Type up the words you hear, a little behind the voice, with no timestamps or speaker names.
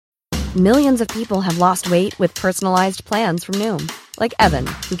Millions of people have lost weight with personalized plans from Noom. Like Evan,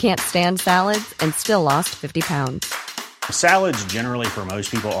 who can't stand salads and still lost 50 pounds. Salads generally for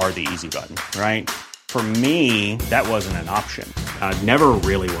most people are the easy button, right? For me, that wasn't an option. I never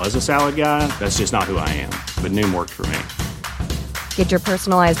really was a salad guy. That's just not who I am. But Noom worked for me. Get your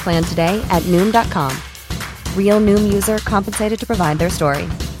personalized plan today at Noom.com. Real Noom user compensated to provide their story.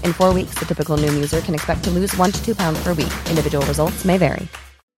 In 4 weeks, the typical Noom user can expect to lose 1 to 2 pounds per week. Individual results may vary.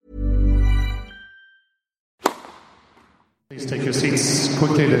 Please take your seats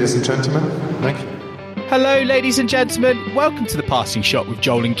quickly, ladies and gentlemen. Thank you. Hello, ladies and gentlemen. Welcome to The Passing Shot with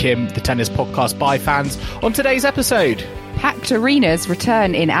Joel and Kim, the tennis podcast by fans. On today's episode, packed arenas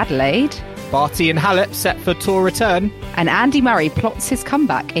return in Adelaide. Barty and Halep set for tour return. And Andy Murray plots his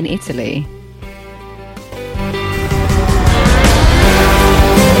comeback in Italy.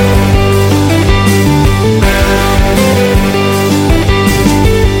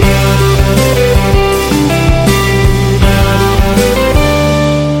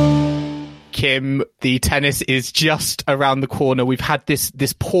 Kim, the tennis is just around the corner. We've had this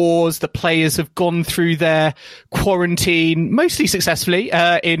pause. The players have gone through their quarantine, mostly successfully,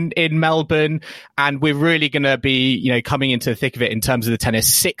 in Melbourne, and we're really going to be, coming into the thick of it in terms of the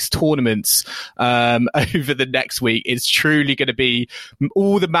tennis. 6 tournaments over the next week. It's truly going to be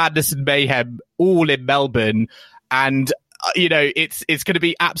all the madness and mayhem all in Melbourne, and it's going to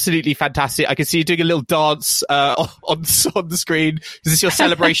be absolutely fantastic. I can see you doing a little dance on the screen. This is your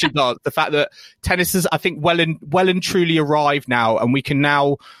celebration dance. The fact that tennis is, I think, well and truly arrived now, and we can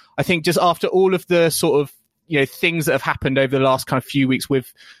now, I think, just after all of the sort of things that have happened over the last kind of few weeks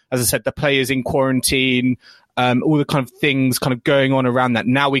with, as I said, the players in quarantine, all the kind of things kind of going on around that.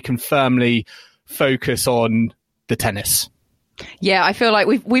 Now we can firmly focus on the tennis. Yeah, I feel like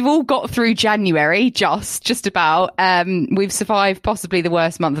we've all got through January, just about. We've survived possibly the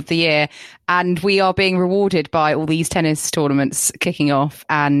worst month of the year, and we are being rewarded by all these tennis tournaments kicking off.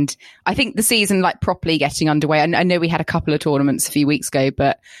 And I think the season properly getting underway. I know we had a couple of tournaments a few weeks ago,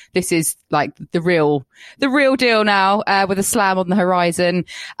 but this is like the real deal now, with a slam on the horizon.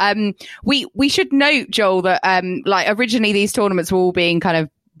 We should note, Joel, that originally these tournaments were all being kind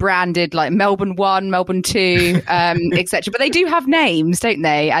of branded like Melbourne 1, Melbourne 2, etc. But they do have names, don't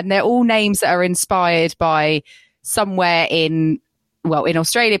they? And they're all names that are inspired by somewhere in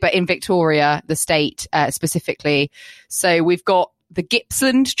Australia, but in Victoria, the state specifically. So we've got the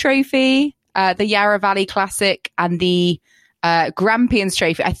Gippsland Trophy, the Yarra Valley Classic, and the Grampians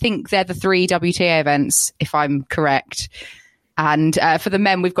Trophy. I think they're the 3 WTA events, if I'm correct. And for the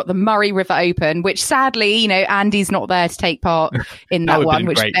men, we've got the Murray River Open, which sadly, Andy's not there to take part in that one,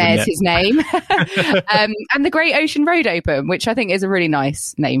 which bears his name. And the Great Ocean Road Open, which I think is a really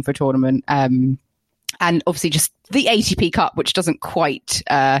nice name for a tournament. And obviously just the ATP Cup, which doesn't quite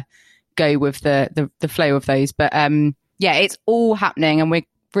go with the flow of those. But it's all happening, and we're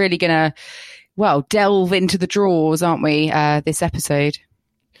really going to, delve into the draws, aren't we, this episode?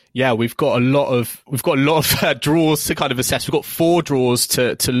 Yeah, we've got a lot of draws to kind of assess. We've got 4 draws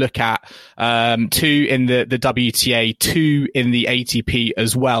to look at, 2 in the WTA, 2 in the ATP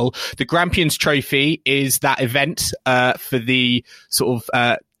as well. The Grampians Trophy is that event for the sort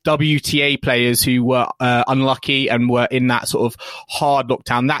of WTA players who were unlucky and were in that sort of hard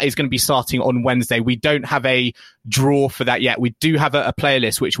lockdown. That is going to be starting on Wednesday. We don't have a draw for that yet. We do have a player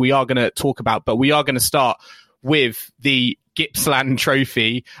list, which we are going to talk about, but we are going to start with the Gippsland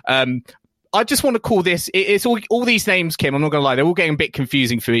Trophy. I just want to call this, it's all these names, Kim, I'm not going to lie, they're all getting a bit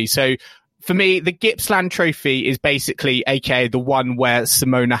confusing for me. So for me, the Gippsland Trophy is basically, aka the one where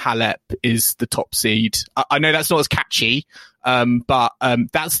Simona Halep is the top seed. I know that's not as catchy, but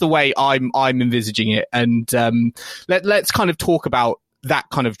that's the way I'm envisaging it. And let's kind of talk about that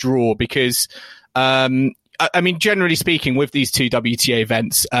kind of draw, because I mean, generally speaking, with these 2 WTA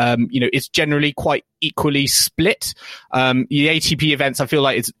events, it's generally quite equally split. The ATP events, I feel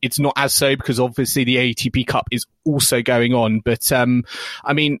like it's not as so, because obviously the ATP Cup is also going on. But,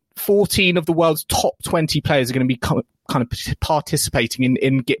 14 of the world's top 20 players are going to be kind of participating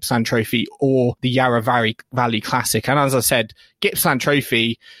in Gippsland Trophy or the Yarra Valley Classic. And as I said, Gippsland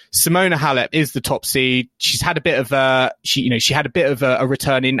Trophy, Simona Halep is the top seed. She's had a bit of a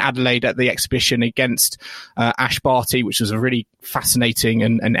return in Adelaide at the exhibition against Ash Barty, which was a really fascinating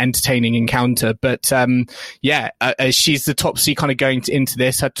and entertaining encounter. But she's the top seed kind of going into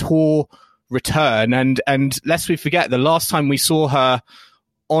this, her tour return. And lest we forget, the last time we saw her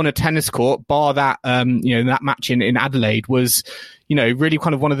on a tennis court, bar that, that match in Adelaide, was, really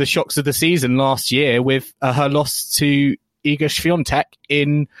kind of one of the shocks of the season last year with her loss to Iga Swiatek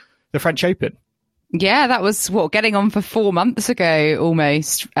in the French Open. Yeah, that was getting on for 4 months ago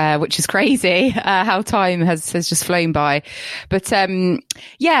almost, which is crazy. How time has just flown by. But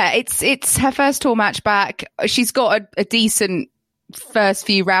yeah, it's her first tour match back. She's got a decent first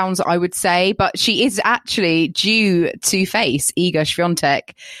few rounds, I would say, but she is actually due to face Iga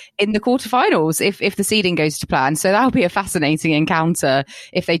Swiatek in the quarterfinals if the seeding goes to plan. So that'll be a fascinating encounter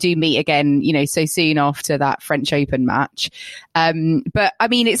if they do meet again, so soon after that French Open match. But I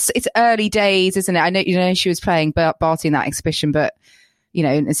mean, it's early days, isn't it? I know, she was playing Barty in that exhibition, but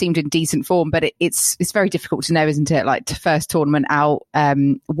it seemed in decent form, but it's very difficult to know, isn't it? Like, first tournament out,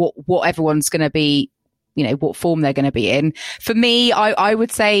 what everyone's going to be, what form they're going to be in. For me, I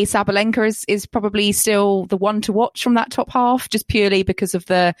would say Sabalenka is probably still the one to watch from that top half, just purely because of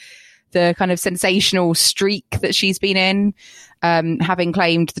the kind of sensational streak that she's been in, having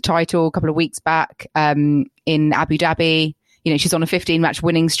claimed the title a couple of weeks back in Abu Dhabi. She's on a 15-match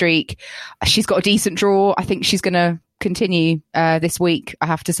winning streak. She's got a decent draw. I think she's going to continue this week, I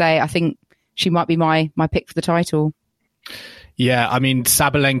have to say. I think she might be my pick for the title. Yeah, I mean,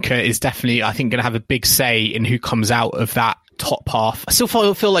 Sabalenka is definitely, I think, going to have a big say in who comes out of that top half. I still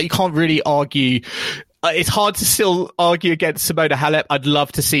feel like you can't really argue. It's hard to still argue against Simona Halep. I'd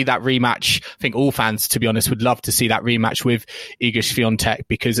love to see that rematch. I think all fans, to be honest, would love to see that rematch with Iga Swiatek,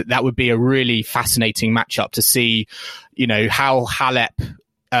 because that would be a really fascinating matchup to see, how Halep,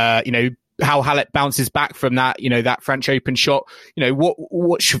 how Halep bounces back from that, that French Open shot,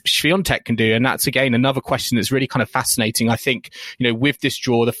 what Swiatek can do. And that's, again, another question that's really kind of fascinating. I think, with this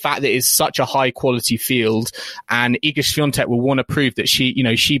draw, the fact that it's such a high quality field, and Iga Swiatek will want to prove that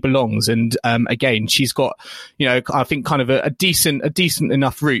she belongs. And, again, she's got, I think kind of a decent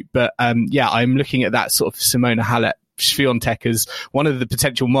enough route. But, I'm looking at that sort of Simona Halep Swiatek as one of the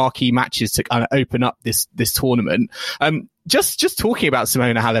potential marquee matches to kind of open up this tournament. Just talking about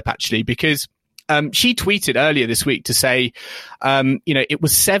Simona Halep, actually, because she tweeted earlier this week to say, it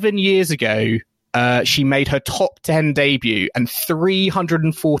was 7 years ago she made her top 10 debut, and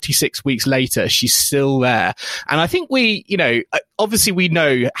 346 weeks later she's still there. And I think obviously we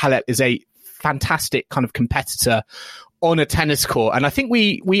know Halep is a fantastic kind of competitor on a tennis court. And I think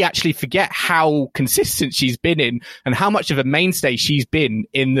we actually forget how consistent she's been in, and how much of a mainstay she's been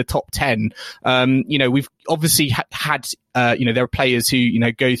in the top 10. We've obviously had, there are players who,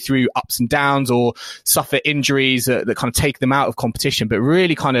 go through ups and downs or suffer injuries that kind of take them out of competition, but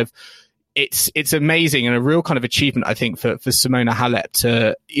really kind of, it's amazing and a real kind of achievement, I think, for Simona Halep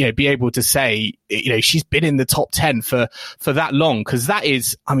to, be able to say, she's been in the top 10 for that long. 'Cause that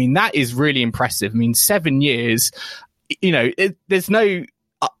is really impressive. I mean, 7 years, there's no,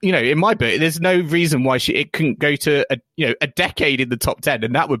 in my book, there's no reason why it couldn't go to a decade in the top 10.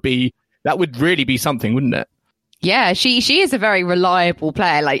 And that would really be something, wouldn't it? Yeah, she is a very reliable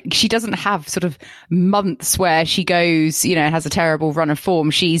player. Like, she doesn't have sort of months where she goes, has a terrible run of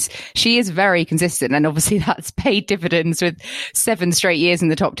form. She is very consistent, and obviously that's paid dividends with 7 straight years in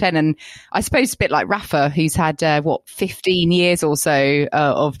the top 10. And I suppose a bit like Rafa, who's had 15 years or so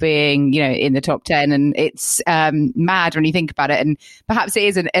of being, in the top 10. And it's mad when you think about it. And perhaps it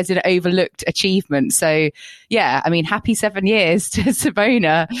is an overlooked achievement. So yeah, I mean, happy 7 years to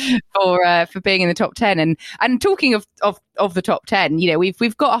Simona for being in the top 10. And talking of the top 10,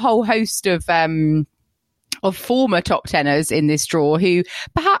 we've got a whole host of former top teners in this draw who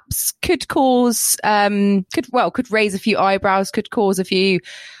perhaps could cause could raise a few eyebrows, could cause a few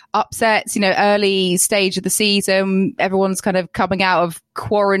upsets. Early stage of the season, everyone's kind of coming out of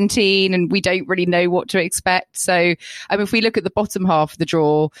quarantine and we don't really know what to expect. So if we look at the bottom half of the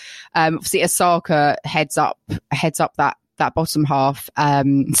draw, obviously Osaka heads up that bottom half,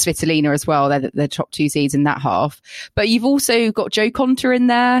 Svitolina as well. They're the top 2 seeds in that half. But you've also got Jo Konta in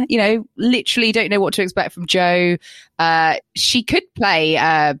there. Literally don't know what to expect from Jo. She could play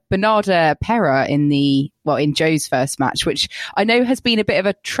Bernarda Pera in Jo's first match, which I know has been a bit of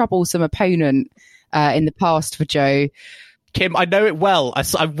a troublesome opponent in the past for Jo. Kim, I know it well.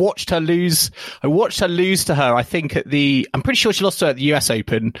 I watched her lose. I watched her lose to her. I think I'm pretty sure she lost to her at the US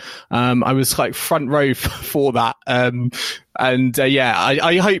Open. I was like front row for that. I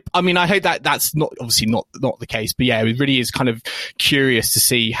hope that that's not obviously not the case, but yeah, it really is kind of curious to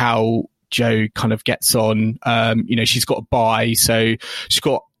see how Jo kind of gets on. She's got a bye, so she's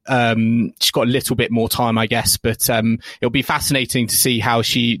got a little bit more time, I guess, but it'll be fascinating to see how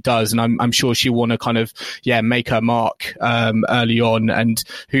she does, and I'm sure she'll want to kind of make her mark early on, and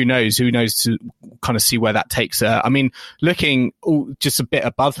who knows to kind of see where that takes her. I mean, looking just a bit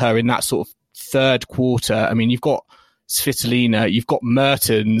above her in that sort of third quarter, I mean, you've got Svitolina, you've got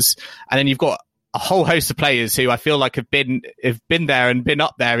Mertens, and then you've got a whole host of players who I feel like have been there and been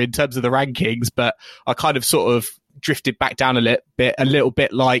up there in terms of the rankings, but are kind of sort of drifted back down a little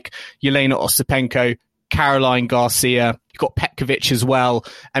bit like Yelena Ostapenko, Caroline Garcia. You've got Petkovic as well.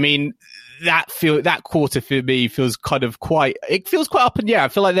 I mean, that quarter for me feels quite up in the air. I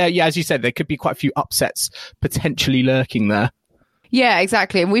feel like as you said, there could be quite a few upsets potentially lurking there. Yeah,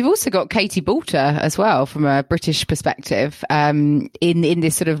 exactly. And we've also got Katie Boulter as well from a British perspective in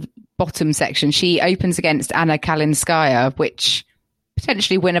this sort of bottom section. She opens against Anna Kalinskaya, which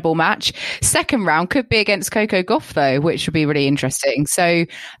potentially winnable match. Second round could be against Coco Gauff though, which would be really interesting. So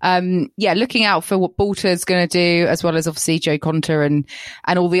looking out for what Boulter's going to do, as well as obviously Jo Konta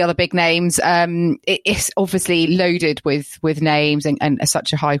and all the other big names. It's obviously loaded with names and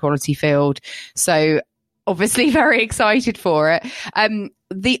such a high quality field. So obviously very excited for it.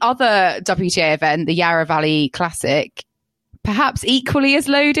 The other WTA event, the Yarra Valley Classic, perhaps equally as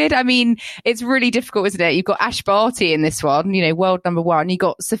loaded. I mean, it's really difficult, isn't it? You've got Ash Barty in this one, world number one. You've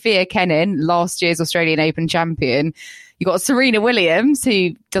got Sophia Kenin, last year's Australian Open champion. You've got Serena Williams,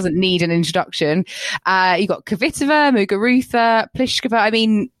 who doesn't need an introduction. You've got Kvitova, Muguruza, Pliskova. I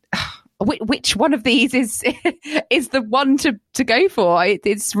mean, which one of these is the one to go for?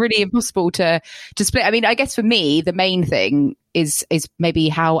 It's really impossible to split. I mean, I guess for me, the main thing is maybe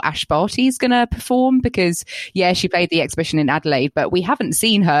how Ash Barty is going to perform, because she played the exhibition in Adelaide, but we haven't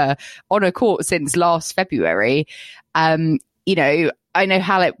seen her on a court since last February. I know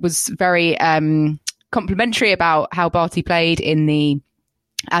Halep was very complimentary about how Barty played in the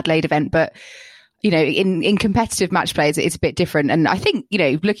Adelaide event, but in competitive match play, it's a bit different. And I think,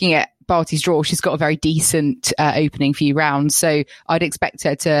 looking at Barty's draw, she's got a very decent opening few rounds. So I'd expect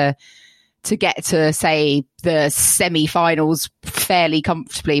her to get to, say, the semi-finals fairly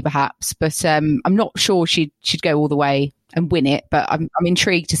comfortably, perhaps. But I'm not sure she'd go all the way and win it. But I'm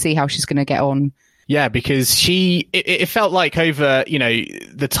intrigued to see how she's going to get on. Yeah, because it felt like over,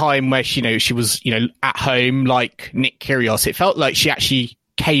 the time where she was, at home, like Nick Kyrgios, it felt like she actually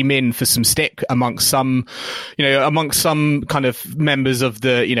came in for some stick amongst some kind of members of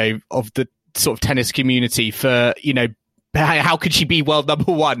the, of the sort of tennis community for, how could she be world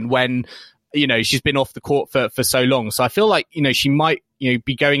number one when, she's been off the court for so long. So I feel like, she might,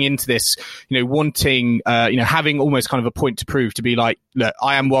 be going into this, wanting, having almost kind of a point to prove, to be like, look,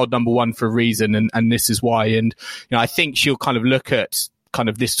 I am world number one for a reason. And this is why. And, I think she'll kind of look at kind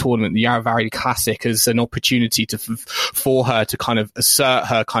of this tournament, the Yarra Valley Classic, as an opportunity for her to kind of assert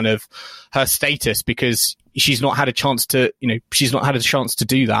her status, because she's not had a chance to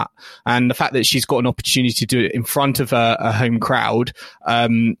do that. And the fact that she's got an opportunity to do it in front of a home crowd,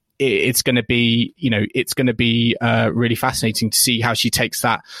 it's going to be really fascinating to see how she takes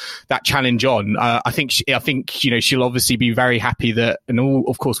that challenge on. I think she'll obviously be very happy that, and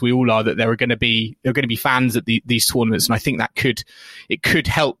of course we all are, that there are going to be fans at these tournaments, and I think that could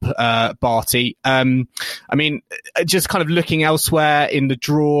help Barty. I mean, just kind of looking elsewhere in the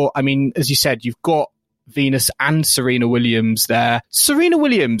draw. I mean, as you said, you've got Venus and Serena Williams there. Serena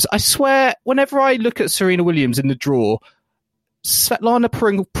Williams, I swear, whenever I look at Serena Williams in the draw, Svetlana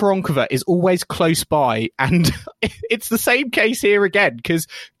Pironkova is always close by, and it's the same case here again, because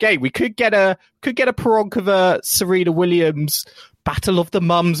we could get a Pironkova Serena Williams Battle of the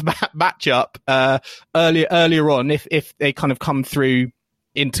Mums matchup earlier on if they kind of come through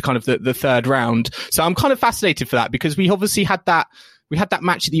into kind of the third round. So I'm kind of fascinated for that, because we obviously had that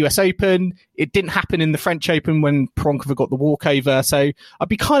match at the US Open. It didn't happen in the French Open when Pironkova got the walkover. So I'd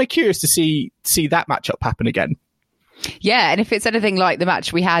be kind of curious to see that matchup happen again. Yeah, and if it's anything like the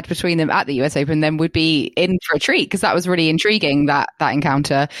match we had between them at the US Open, then we'd be in for a treat, because that was really intriguing, that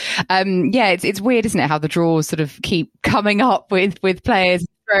encounter. It's weird, isn't it, how the draws sort of keep coming up with players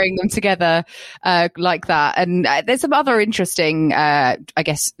throwing them together like that. And there's some other interesting,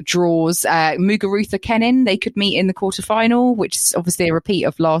 draws. Muguruza Kenin, they could meet in the quarterfinal, which is obviously a repeat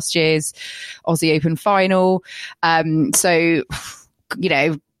of last year's Aussie Open final.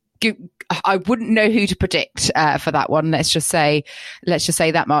 I wouldn't know who to predict for that one. Let's just say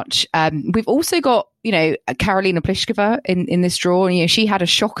that much. We've also got, Karolina Pliskova in this draw. She had a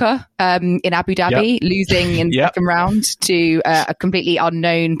shocker in Abu Dhabi, losing in the second round to a completely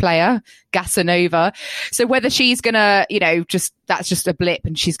unknown player, Gasanova. So whether she's gonna, that's just a blip,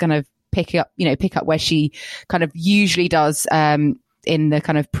 and she's gonna pick up where she kind of usually does in the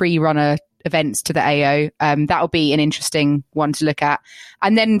kind of pre-runner events to the AO. That'll be an interesting one to look at.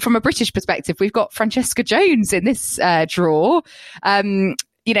 And then from a British perspective, we've got Francesca Jones in this draw.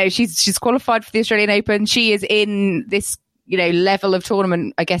 She's qualified for the Australian Open. She is in this level of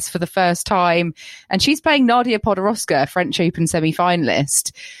tournament, I guess, for the first time, and she's playing Nadia Podoroska, French Open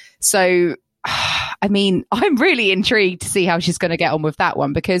semi-finalist. So I mean, I'm really intrigued to see how she's going to get on with that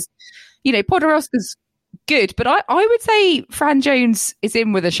one because, Podoroska's good, but I would say Fran Jones is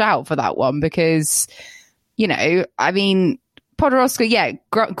in with a shout for that one because, I mean, Podoroska, yeah,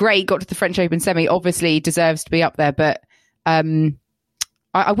 great, got to the French Open semi, obviously deserves to be up there, but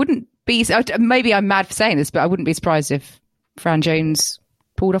I wouldn't be, maybe I'm mad for saying this, but I wouldn't be surprised if Fran Jones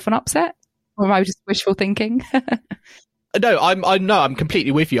pulled off an upset. Or am I just wishful thinking? No, I'm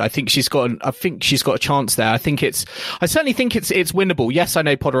completely with you. I think she's got a chance there. I certainly think it's winnable. Yes, I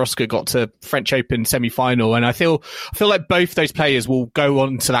know Podoroska got to French Open semi-final, and I feel like both those players will go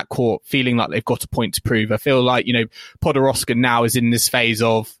onto that court feeling like they've got a point to prove. I feel like, Podoroska now is in this phase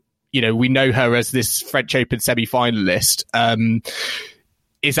of, we know her as this French Open semi-finalist.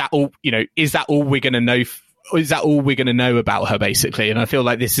 Is that all we're going to know? Is that all we're going to know about her, basically? And I feel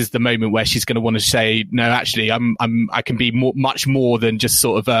like this is the moment where she's going to want to say, no, actually, I can be much more than just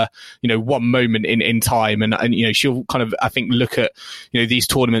sort of a, one moment in time. And she'll kind of, I think, look at, these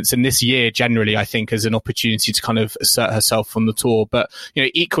tournaments and this year generally, I think, as an opportunity to kind of assert herself on the tour. But,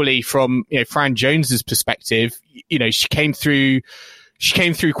 equally from, Fran Jones's perspective, she came through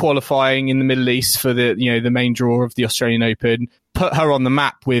qualifying in the Middle East for the main draw of the Australian Open, put her on the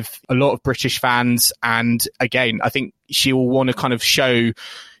map with a lot of British fans. And again, I think she will want to kind of show,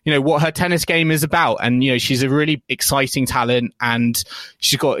 what her tennis game is about. And, she's a really exciting talent and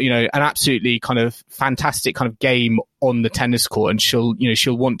she's got, an absolutely kind of fantastic kind of game on the tennis court, and she'll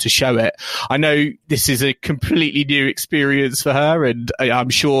want to show it. I know this is a completely new experience for her, and I'm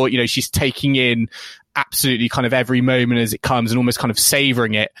sure, she's taking in absolutely kind of every moment as it comes and almost kind of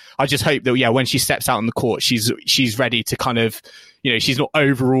savoring it. I just hope that, when she steps out on the court, she's ready to kind of, she's not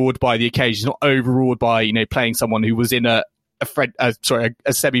overawed by the occasion. She's not overawed by, playing someone who was in a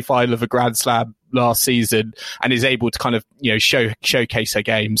semi-final of a Grand Slam last season and is able to kind of, showcase her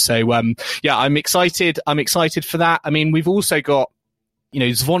game. So, I'm excited. I'm excited for that. I mean, we've also got,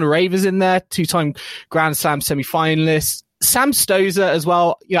 Zvonareva in there, 2-time Grand Slam semi-finalist. Sam Stosur as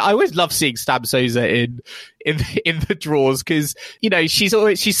well. I always love seeing Sam Stosur in the draws because,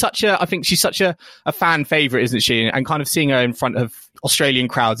 she's such a fan favorite, isn't she? And kind of seeing her in front of Australian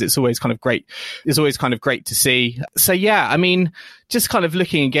crowds, it's always kind of great. It's always kind of great to see. So yeah, I mean, just kind of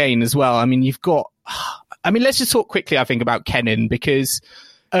looking again as well. I mean, let's just talk quickly, I think, about Kenin because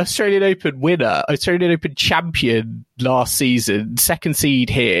Australian Open winner, Australian Open champion last season, second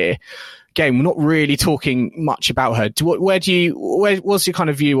seed here. Again, we're not really talking much about her. What's your kind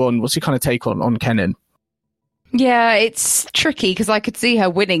of view on, what's your kind of take on Kenin? Yeah, it's tricky because I could see her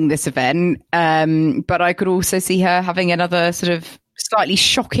winning this event, but I could also see her having another sort of slightly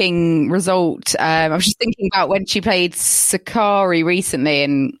shocking result. I was just thinking about when she played Sakari recently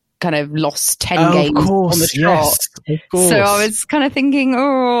and kind of lost 10 games on the trot. Yes, of course. So I was kind of thinking,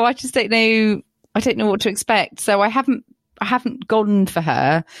 I just don't know. I don't know what to expect. So I haven't gone for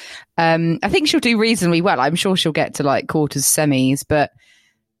her. I think she'll do reasonably well. I'm sure she'll get to like quarters, semis, but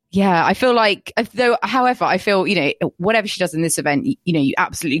yeah, I feel like however, I feel, whatever she does in this event, you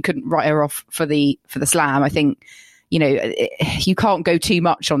absolutely couldn't write her off for the slam. I think, you can't go too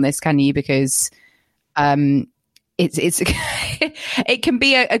much on this, can you? Because, it's it can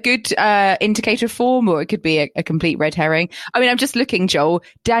be a good indicator of form, or it could be a complete red herring. I mean, I'm just looking, Joel.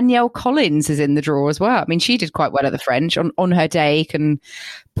 Danielle Collins is in the draw as well. I mean, she did quite well at the French on her day, can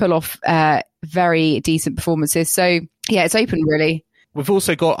pull off very decent performances. So yeah, it's open really. We've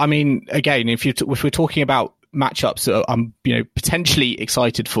also got, I mean, again, if we're talking about matchups that I'm, potentially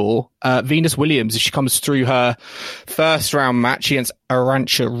excited for, Venus Williams, if she comes through her first round match against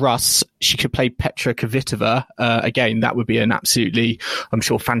Arantxa Rus, she could play Petra Kvitova. Again, that would be an absolutely, I'm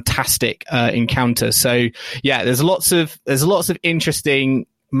sure, fantastic encounter. So yeah, there's lots of interesting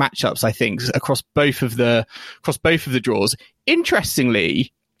matchups, I think, across both of the draws.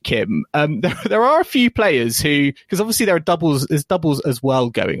 Interestingly, Kim, there are a few players who, because obviously there's doubles as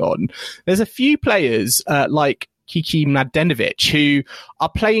well going on. There's a few players like Kiki Mladenovic who are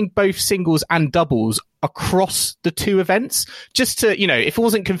playing both singles and doubles across the two events. Just to, if it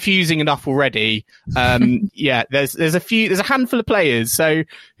wasn't confusing enough already, there's a handful of players who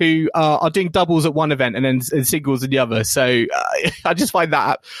are doing doubles at one event and then singles at the other. So I just find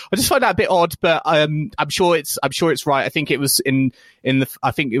that a bit odd, but I'm sure it's right. I think it was to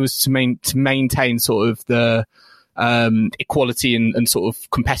maintain sort of the equality and sort of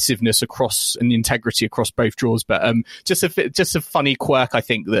competitiveness across and integrity across both draws. But just a funny quirk, I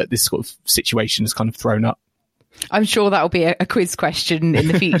think, that this sort of situation has kind of thrown up. I'm sure that'll be a quiz question in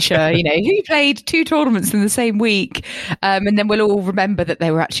the future. Who played 2 tournaments in the same week? And then we'll all remember that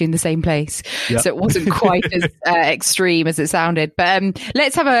they were actually in the same place. Yep. So it wasn't quite as extreme as it sounded. But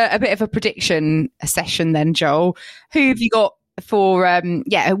let's have a bit of a prediction session then, Joel. Who have you got for,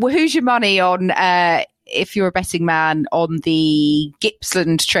 who's your money on, if you're a betting man, on the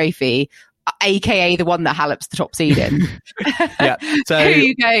Gippsland Trophy? AKA the one that Halep's the top seed in. Yeah. So who are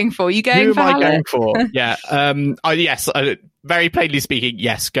you going for? You going for Halep? Who am I going for? Yeah. Yes. Very plainly speaking,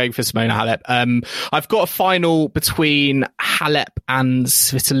 yes, going for Simona Halep. I've got a final between Halep and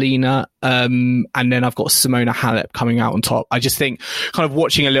Svitolina, and then I've got Simona Halep coming out on top. I just think, kind of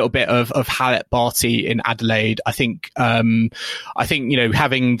watching a little bit of Halep Barty in Adelaide, I think having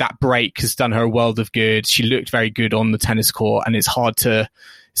that break has done her a world of good. She looked very good on the tennis court, and it's hard to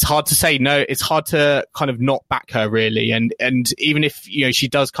say no. It's hard to kind of not back her, really. And even if, she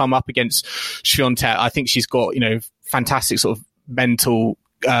does come up against Swiatek, I think she's got, fantastic sort of mental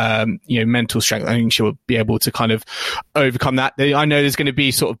strength. I think she'll be able to kind of overcome that. I know there's going to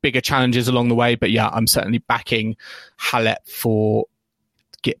be sort of bigger challenges along the way, but yeah, I'm certainly backing Halep for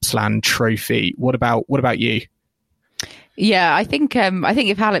Gippsland Trophy. What about you? Yeah, I think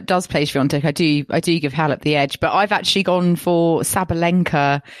if Halep does play Swiatek, I do give Halep the edge, but I've actually gone for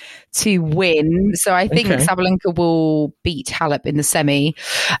Sabalenka to win. So I think Sabalenka will beat Halep in the semi.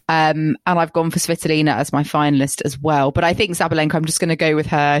 And I've gone for Svitolina as my finalist as well. But I think Sabalenka, I'm just going to go with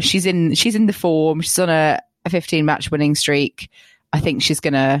her. She's in the form. She's on a 15 match winning streak. I think she's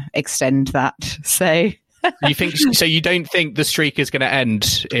going to extend that. So you think so? You don't think the streak is going to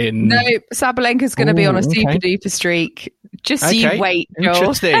end in? No, Sabalenka's going to be on a super duper streak. Just you wait, Joel.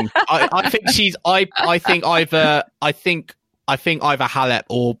 Interesting. I think she's. I think either Halep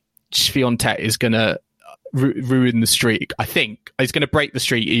or Swiatek is going to ruin the streak. I think he's going to break the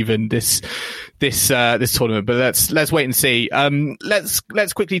streak even this tournament. But let's wait and see.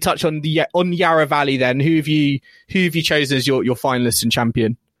 Let's quickly touch on Yarra Valley then. Who have you chosen as your finalist and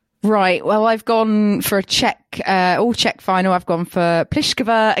champion? Right. Well, I've gone for a all Czech final. I've gone for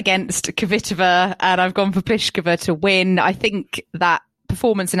Pliskova against Kvitova, and I've gone for Pliskova to win. I think that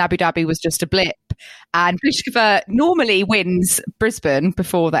performance in Abu Dhabi was just a blip, and Pliskova normally wins Brisbane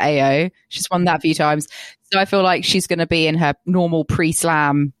before the AO. She's won that a few times. So I feel like she's going to be in her normal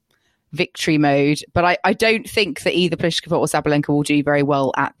pre-slam victory mode. But I don't think that either Pliskova or Sabalenka will do very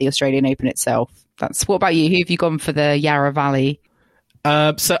well at the Australian Open itself. What about you? Who have you gone for the Yarra Valley?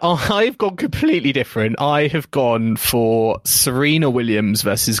 So I've gone completely different. I have gone for Serena Williams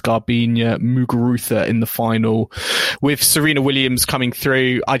versus Garbina Muguruza in the final, with Serena Williams coming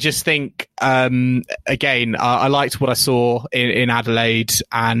through. I just think, again, I liked what I saw in Adelaide,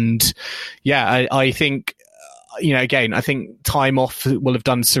 and yeah, I think, again, I think time off will have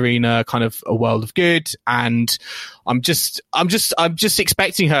done Serena kind of a world of good, and I'm just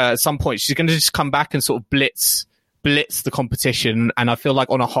expecting her at some point. She's going to just come back and sort of blitz the competition, and I feel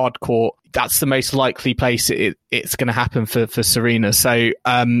like on a hard court that's the most likely place it's going to happen for Serena. So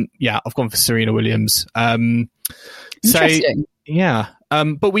I've gone for Serena Williams. Interesting.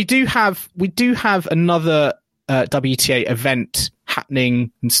 But we do have another WTA event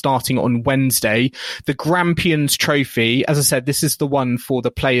happening and starting on Wednesday, the Grampians Trophy. As I said, this is the one for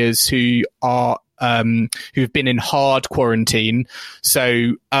the players who are who've been in hard quarantine.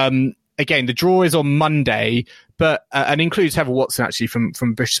 So again, the draw is on Monday, but and includes Heather Watson actually from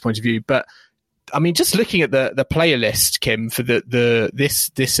British point of view. But I mean, just looking at the player list, Kim, for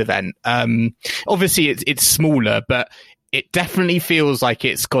this event, obviously it's smaller, but it definitely feels like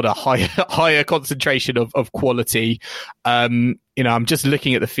it's got a higher concentration of quality. I'm just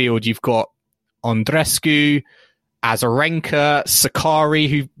looking at the field. You've got Andreescu, Azarenka, Sakari,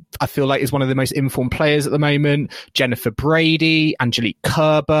 who I feel like is one of the most informed players at the moment, Jennifer Brady, Angelique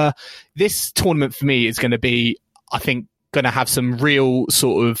Kerber. This tournament for me is going to be, I think, going to have some real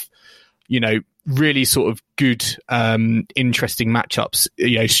sort of, really sort of good, interesting matchups,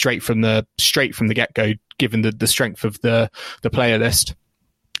 straight from the get-go, given the strength of the player list.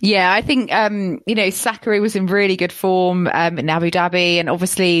 Yeah, I think, Sakari was in really good form in Abu Dhabi. And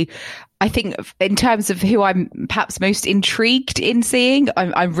obviously, I think in terms of who I'm perhaps most intrigued in seeing,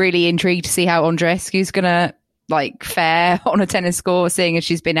 I'm really intrigued to see how Andreescu's going to fare on a tennis court, seeing as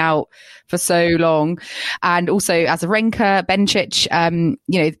she's been out for so long. And also Azarenka, Bencic,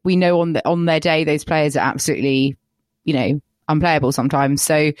 we know on their day, those players are absolutely, unplayable sometimes.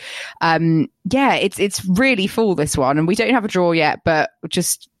 So, it's really full, this one. And we don't have a draw yet, but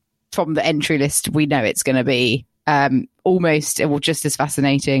just from the entry list, we know it's going to be almost or just as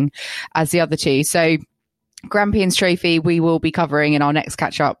fascinating as the other two. So Grampians Trophy, we will be covering in our next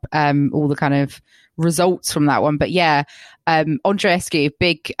catch up, all the kind of results from that one. But yeah, Andreescu,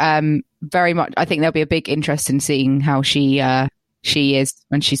 big, very much. I think there'll be a big interest in seeing how she is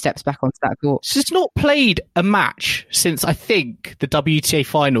when she steps back onto that court. She's not played a match since, I think, the WTA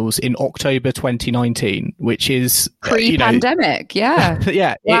finals in October 2019, which is pre-pandemic. Yeah,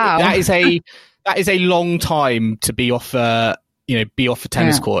 yeah. Wow. That is a long time to be off a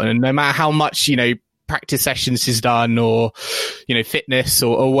tennis court, and no matter how much practice sessions is done or fitness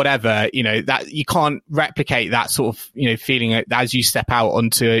or whatever, that you can't replicate that sort of feeling as you step out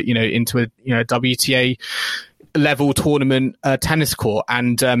onto into a WTA level tournament tennis court.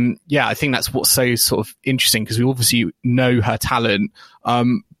 And I think that's what's so sort of interesting, because we obviously know her talent,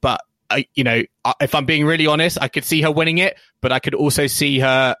 but if I'm being really honest, I could see her winning it, but I could also see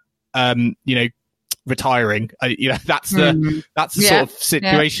her retiring. That's the sort of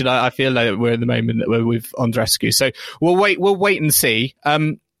situation I feel like we're in the moment that we're with Andreescu. So we'll wait and see.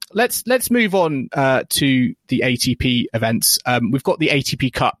 Let's move on to the ATP events. We've got the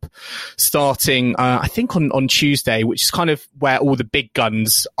ATP Cup starting, I think on Tuesday, which is kind of where all the big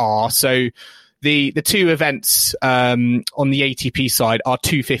guns are. So the two events on the ATP side are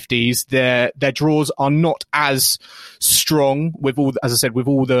 250s. Their draws are not as strong with all, as I said, with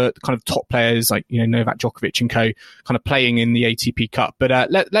all the kind of top players like Novak Djokovic and co kind of playing in the ATP Cup.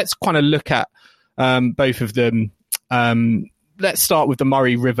 But let's kind of look at both of them. Let's start with the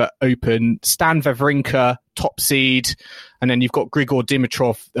Murray River Open. Stan Wawrinka, top seed, and then you've got Grigor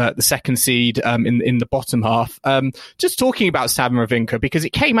Dimitrov, the second seed in the bottom half. Just talking about Stan Wawrinka, because it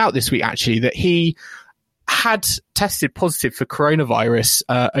came out this week actually that he had tested positive for coronavirus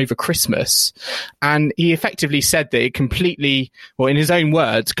over Christmas, and he effectively said that it completely, well, in his own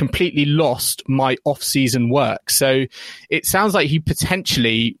words, completely lost my off-season work. So it sounds like he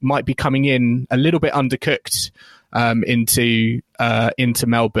potentially might be coming in a little bit undercooked into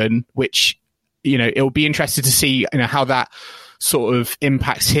Melbourne, which it'll be interesting to see how that sort of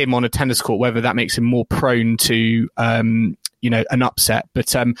impacts him on a tennis court, whether that makes him more prone to an upset.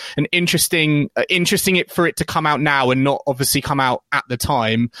 But an interesting for it to come out now and not obviously come out at the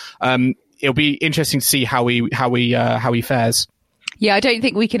time. It'll be interesting to see how he fares. Yeah, I don't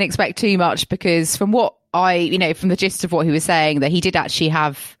think we can expect too much, because from what from the gist of what he was saying, that he did actually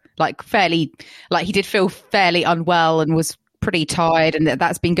have he did feel fairly unwell and was pretty tired, and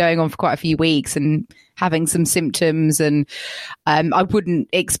that's been going on for quite a few weeks and having some symptoms. And I wouldn't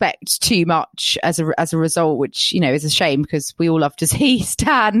expect too much as a result, which is a shame, because we all love to see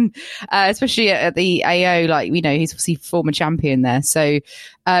Stan, especially at the AO. He's obviously former champion there, so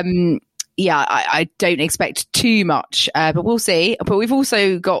I don't expect too much, but we'll see. But we've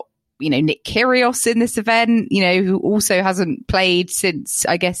also got Nick Kyrgios in this event, who also hasn't played since,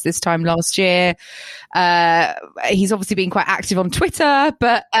 I guess, this time last year. He's obviously been quite active on Twitter,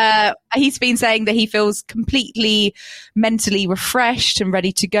 but he's been saying that he feels completely mentally refreshed and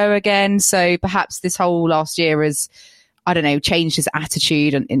ready to go again. So perhaps this whole last year has, I don't know, changed his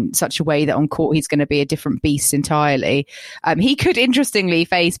attitude in such a way that on court he's going to be a different beast entirely. He could interestingly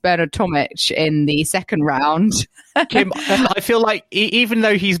face Bernard Tomic in the second round. Kim, I feel like even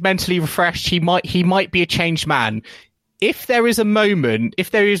though he's mentally refreshed, he might be a changed man. If there is a moment,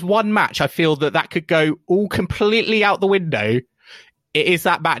 if there is one match, I feel that could go all completely out the window. It is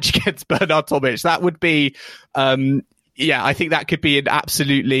that match against Bernard Tomic. That would be, I think that could be an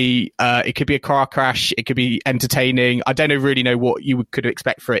absolutely, it could be a car crash. It could be entertaining. I don't really know what you could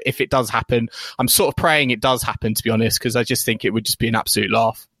expect for it if it does happen. I'm sort of praying it does happen, to be honest, because I just think it would just be an absolute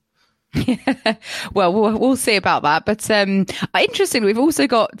laugh. Well, we'll see about that. But interestingly, we've also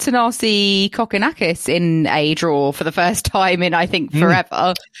got Thanasi Kokkinakis in a draw for the first time in, I think,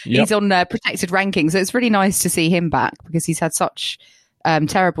 forever. Yep. He's on protected ranking, so it's really nice to see him back, because he's had such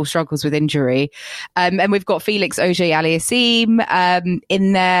terrible struggles with injury. And we've got Felix Auger-Aliassime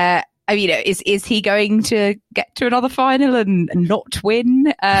in there. I mean, is he going to get to another final and not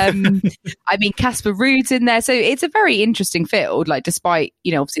win? I mean, Casper Ruud's in there. So it's a very interesting field, despite,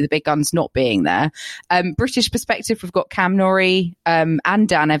 obviously the big guns not being there. British perspective, we've got Cam Norrie and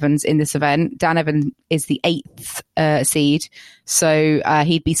Dan Evans in this event. Dan Evans is the 8th seed. So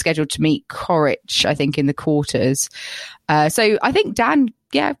he'd be scheduled to meet Coric, I think, in the quarters. So I think Dan,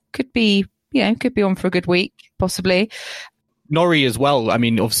 could be on for a good week, possibly. Norrie as well. I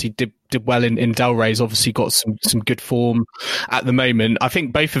mean, obviously did well in Delray's. Obviously got some good form at the moment. I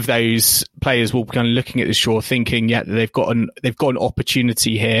think both of those players will be kind of looking at this draw, thinking, they've got an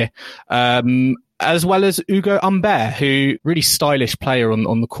opportunity here. as well as Ugo Humbert, who really stylish player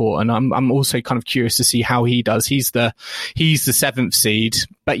on the court. And I'm also kind of curious to see how he does. He's the 7th seed.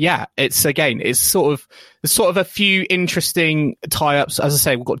 But yeah, it's sort of a few interesting tie-ups. As I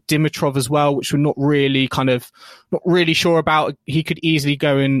say, we've got Dimitrov as well, which we're not really sure about. He could easily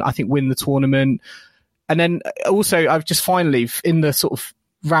go and I think win the tournament. And then also I've just finally in the sort of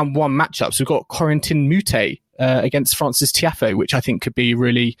round 1 matchups, we've got Corentin Moutet against Francis Tiafoe, which I think could be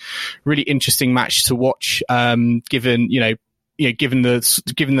really, really interesting match to watch. Given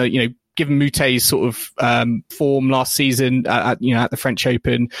Moutet's sort of form last season at the French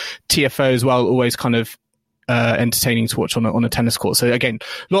Open, Tiafoe as well, always kind of entertaining to watch on a tennis court. So again,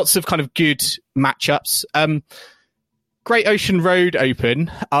 lots of kind of good matchups. Great Ocean Road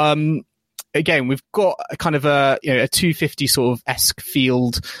Open. Again, we've got a kind of a 250 sort of esque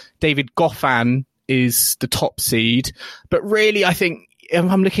field. David Goffin is the top seed, but really, I think if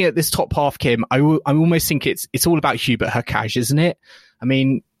I'm looking at this top half, Kim, I almost think it's all about Hubert Hurkacz, isn't it? I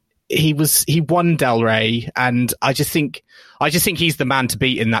mean, he won Del Rey, and I just think he's the man to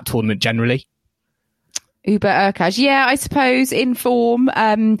beat in that tournament generally. Hubert Hurkacz, yeah, I suppose in form.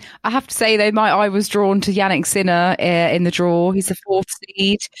 I have to say though, my eye was drawn to Yannick Sinner in the draw. He's the 4th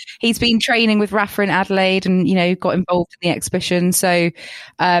seed. He's been training with Rafa in Adelaide, and got involved in the exhibition. So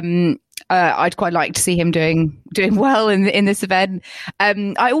I'd quite like to see him doing well in this event.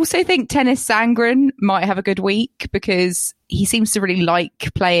 I also think Tennis Sangren might have a good week because he seems to really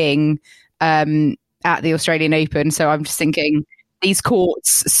like playing at the Australian Open. So I'm just thinking these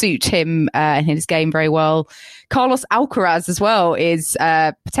courts suit him and his game very well. Carlos Alcaraz as well is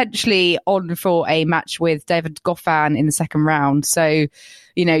potentially on for a match with David Goffin in the second round. So,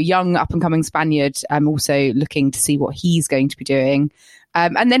 young up-and-coming Spaniard. I'm also looking to see what he's going to be doing.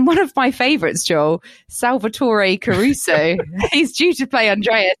 And then one of my favourites, Joel, Salvatore Caruso. He's due to play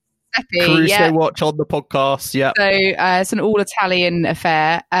Andreas Seppi. Caruso watch on the podcast, yeah. So it's an all-Italian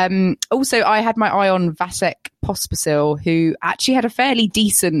affair. Also, I had my eye on Vasek Pospisil, who actually had a fairly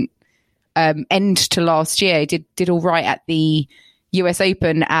decent end to last year. He did all right at the US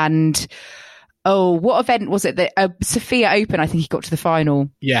Open, and what event was it? The Sofia Open, I think he got to the final.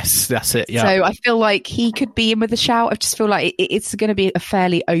 Yes, that's it, yeah. So I feel like he could be in with a shout. I just feel like it's going to be a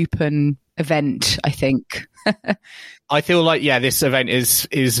fairly open event, I think. I feel like, this event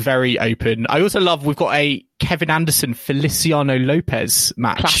is very open. I also love we've got a Kevin Anderson Feliciano Lopez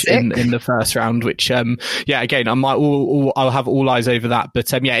match in the first round, which again I'll have all eyes over that.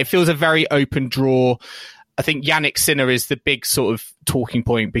 But it feels a very open draw. I think Yannick Sinner is the big sort of talking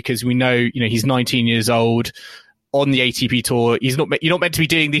point because we know he's 19 years old on the ATP tour. You're not meant to be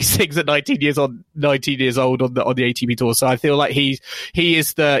doing these things at 19 years old on the ATP tour. So I feel like he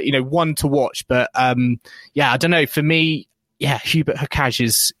is the one to watch. But I don't know. For me, Hubert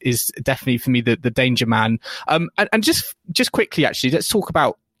Hurkacz is definitely for me the danger man. And just quickly, actually, let's talk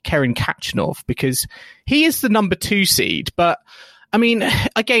about Karen Khachanov because he is the number 2 seed. But I mean,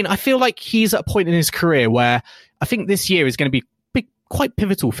 again, I feel like he's at a point in his career where I think this year is going to be quite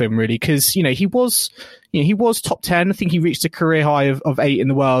pivotal for him, really, because he was top 10. I think he reached a career high of 8 in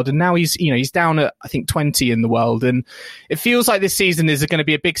the world, and now he's down at I think 20 in the world. And it feels like this season is going to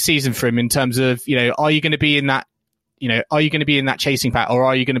be a big season for him in terms of are you going to be in that chasing pack, or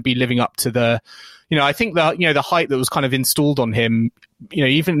are you going to be living up to the I think the hype that was kind of installed on him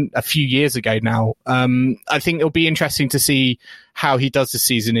even a few years ago now. I think it'll be interesting to see how he does this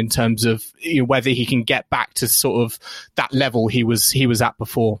season in terms of whether he can get back to sort of that level he was at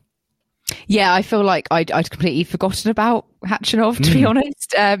before. Yeah, I feel like I'd completely forgotten about Khachanov, to be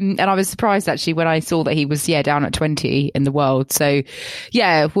honest. And I was surprised actually when I saw that he was down at 20 in the world. So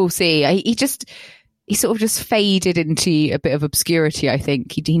we'll see. He sort of just faded into a bit of obscurity. I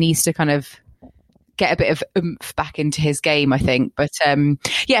think he needs to kind of get a bit of oomph back into his game, I think. But who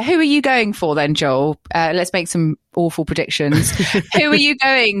are you going for then, Joel? Let's make some awful predictions. Who are you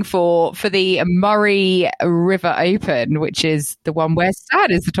going for the Murray River Open, which is the one where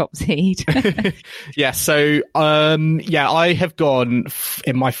Stan is the top seed? I have gone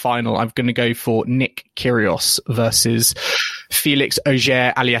in my final. I'm going to go for Nick Kyrgios versus Felix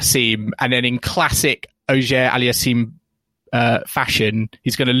Auger-Aliassime, and then in classic Auger-Aliassime fashion,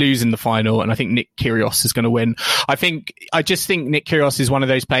 he's going to lose in the final, and I think Nick Kyrgios is going to win. I just think Nick Kyrgios is one of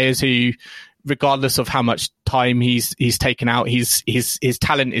those players who, regardless of how much time he's taken out, his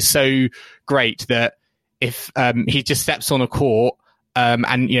talent is so great that if he just steps on a court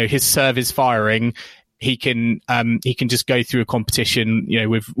and his serve is firing, he can just go through a competition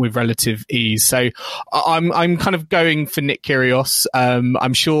with relative ease. So I'm kind of going for Nick Kyrgios.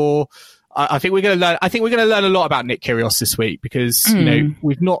 I'm sure I think we're going to learn. I think we're going to learn a lot about Nick Kyrgios this week because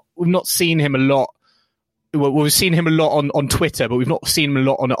we've not seen him a lot. Well, we've seen him a lot on Twitter, but we've not seen him a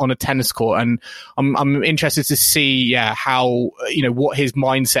lot on a tennis court. And I'm interested to see how what his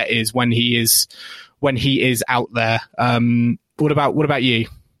mindset is when he is out there. What about you?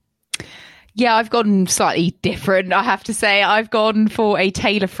 Yeah, I've gone slightly different, I have to say. I've gone for a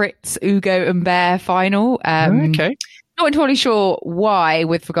Taylor Fritz, Ugo Humbert final. Okay. Not entirely sure why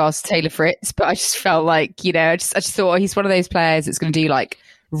with regards to Taylor Fritz, but I just felt like, I just thought he's one of those players that's going to do like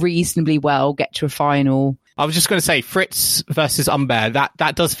reasonably well, get to a final. I was just going to say Fritz versus Humbert.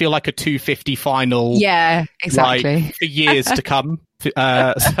 That does feel like a 250 final. Yeah, exactly. Like, for years to come.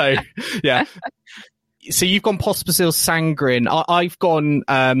 So, yeah. So you've gone Pospisil Sangrin. I've gone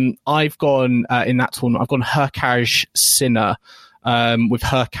in that tournament. I've gone Hurkacz Sinner, with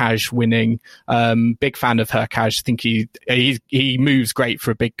Hurkacz winning. Big fan of Hurkacz. I think he moves great for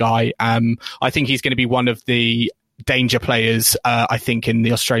a big guy. I think he's going to be one of the danger players, I think, in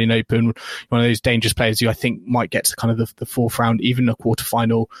the Australian Open, one of those dangerous players who I think might get to kind of the fourth round, even a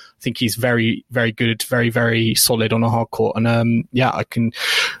quarterfinal. I think he's very, very good, very, very solid on a hard court. And I can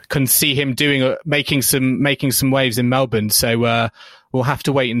see him making some waves in Melbourne. So we'll have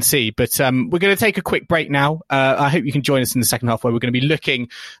to wait and see. But we're going to take a quick break now. I hope you can join us in the second half, where we're going to be looking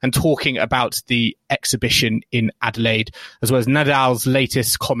and talking about the exhibition in Adelaide, as well as Nadal's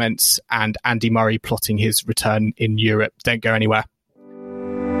latest comments and Andy Murray plotting his return in Europe. Don't go anywhere.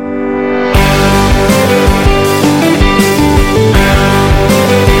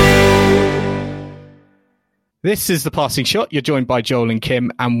 This is the Passing Shot. You're joined by Joel and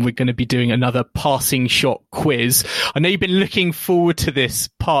Kim, and we're going to be doing another Passing Shot quiz. I know you've been looking forward to this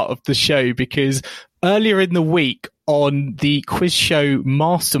part of the show because earlier in the week on the quiz show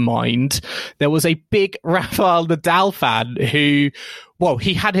Mastermind, there was a big Rafael Nadal fan who,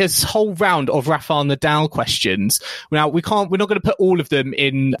 he had his whole round of Rafael Nadal questions. Now, we're not going to put all of them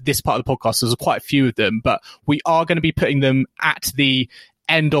in this part of the podcast. There's quite a few of them, but we are going to be putting them at the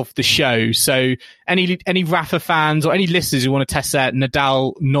end of the show. So any Rafa fans or any listeners who want to test their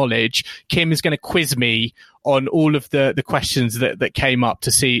Nadal knowledge, Kim is going to quiz me on all of the questions that came up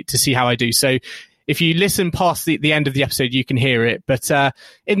to see how I do. So if you listen past the end of the episode, you can hear it. But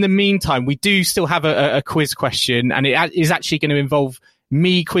in the meantime, we do still have a quiz question, and it is actually going to involve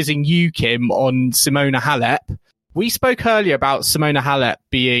me quizzing you, Kim, on Simona Halep. We spoke earlier about Simona Halep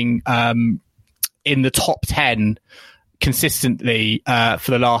being in the top 10 consistently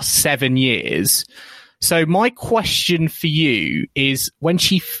for the last 7 years. So my question for you is, when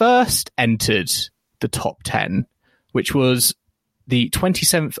she first entered the top 10, which was the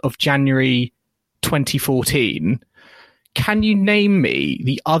 27th of January 2014, can you name me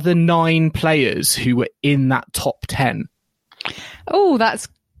the other 9 players who were in that top 10? Oh, that's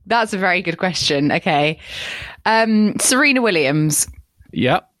a very good question. Okay. Serena Williams.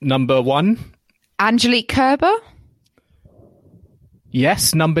 Yep. Number 1. Angelique Kerber.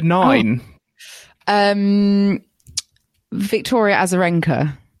 Yes, number 9. Victoria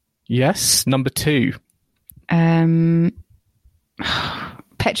Azarenka. Yes, number 2. Petra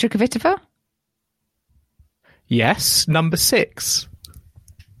Kvitova. Yes, number 6.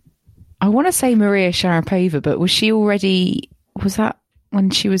 I want to say Maria Sharapova, but was that when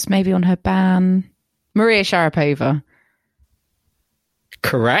she was maybe on her ban? Maria Sharapova.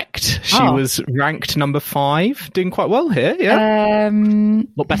 Correct. She was ranked number 5, doing quite well here. Yeah,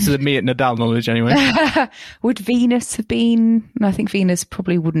 not better than me at Nadal knowledge, anyway. Would Venus have been? No, I think Venus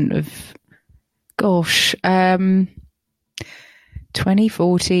probably wouldn't have. Gosh,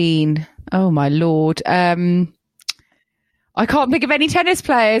 2014. Oh my lord. I can't think of any tennis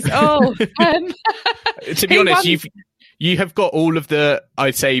players. To be honest, you have got all of the,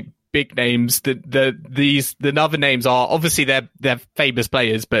 I'd say, big names. The other names are obviously they're famous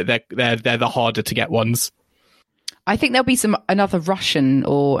players, but they're the harder to get ones. I think there'll be another Russian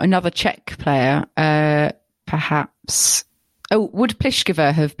or another Czech player, perhaps. Oh, would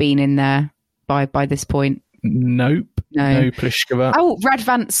Pliskova have been in there by this point? Nope. No Pliskova. Oh,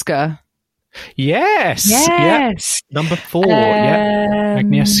 Radvanska. Yes. Yep. Number 4.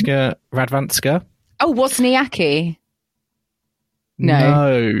 Agnieszka Radvanska. Oh, Wozniacki.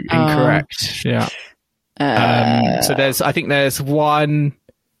 No, incorrect. Yeah. So there's 1,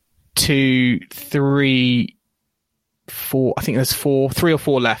 2, 3, 4. I think there's 3 or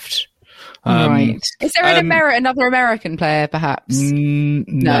 4 left. Right. Is there another American player, perhaps?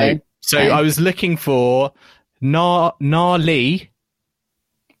 No. So I was looking for Na Lee.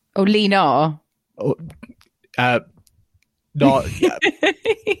 Oh, Lee Na. No, I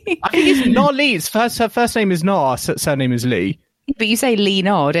think it's Na Lee. Her first name is Na, surname is Lee. But you say Lee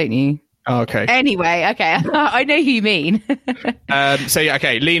Na, don't you? Oh, okay. Anyway, okay. I know who you mean.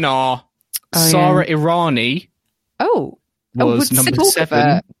 Linar, Sara Irani. Oh. Was number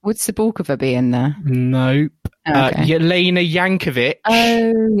 7. Would Sabulkova be in there? Nope. Okay. Yelena Yankovic.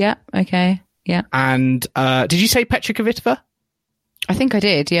 Oh, yeah. Okay. Yeah. And did you say Petra Kvitova? I think I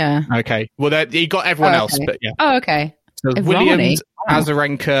did, yeah. Okay. Well, he got everyone else, but yeah. Oh, okay. So Williams,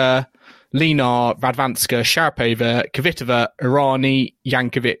 Azarenka, Linar, Radvanska, Sharapova, Kvitova, Irani,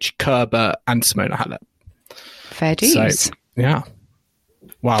 Yankovic, Kerber, and Simona Halep. Fair dues. So, yeah.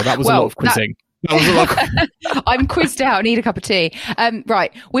 Wow, that was a lot of quizzing. I'm quizzed out. I need a cup of tea.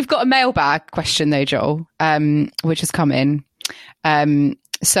 Right. We've got a mailbag question though, Joel, which has come in.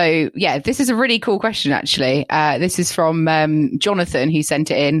 So yeah, this is a really cool question actually. This is from Jonathan, who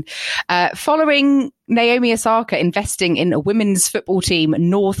sent it in. Following Naomi Osaka investing in a women's football team,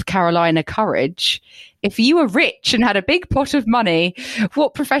 North Carolina Courage, if you were rich and had a big pot of money,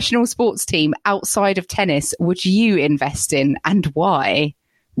 what professional sports team outside of tennis would you invest in and why?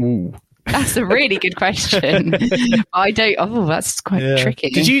 Ooh. That's a really good question. That's quite tricky.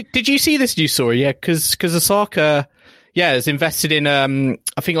 Did you see this news story? Yeah, because Osaka, has invested in I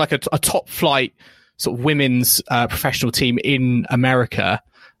think like a top flight sort of women's professional team in America.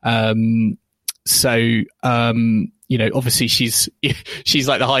 Obviously she's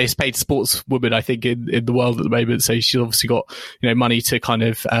like the highest paid sportswoman, I think, in the world at the moment. So she's obviously got, money to kind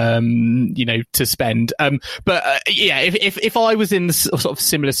of, to spend. If I was in this sort of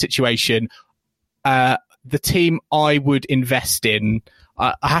similar situation, the team I would invest in,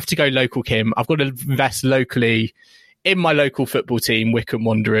 I have to go local, Kim. I've got to invest locally in my local football team, Wycombe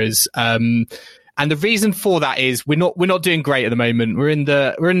Wanderers. And the reason for that is we're not doing great at the moment. We're in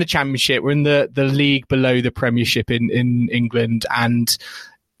the Championship. We're in the league below the Premiership in England, and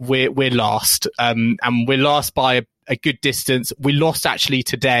we're last. And we're last by a good distance. We lost actually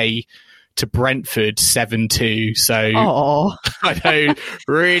today to Brentford 7-2. So I know,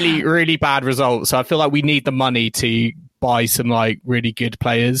 really, really bad result. So I feel like we need the money to buy some like really good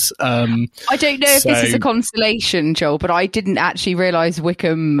players. I don't know if this is a consolation, Joel, but I didn't actually realise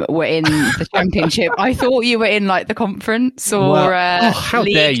Wycombe were in the Championship. I thought you were in like the conference or how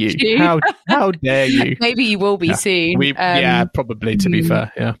League dare you? 2. How dare you? Maybe you will be soon. Probably, to be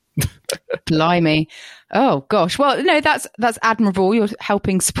fair. Yeah. Blimey. Oh gosh. Well, no, that's admirable. You're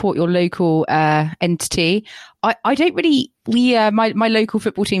helping support your local entity. I don't really. My local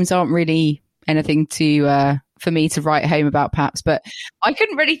football teams aren't really anything to for me to write home about, perhaps. But I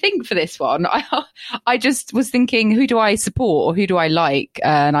couldn't really think for this one. I just was thinking, who do I support or who do I like?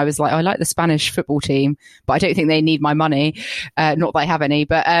 And I was like, I like the Spanish football team, but I don't think they need my money. Not that I have any,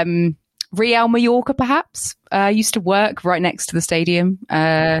 but Real Mallorca, perhaps. Used to work right next to the stadium.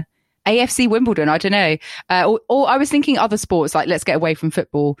 AFC Wimbledon, I don't know. Or I was thinking other sports, like let's get away from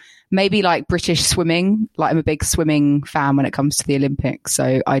football. Maybe like British swimming. Like I'm a big swimming fan when it comes to the Olympics.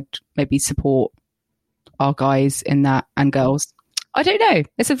 So I'd maybe support our guys in that and girls. I don't know.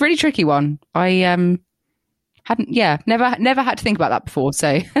 It's a really tricky one. I never had to think about that before.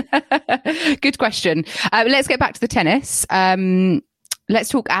 So good question. Let's get back to the tennis. Let's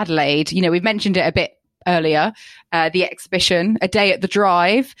talk Adelaide. We've mentioned it a bit earlier, the exhibition, a day at the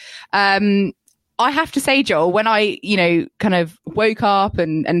drive. I have to say, Joel, when I, kind of woke up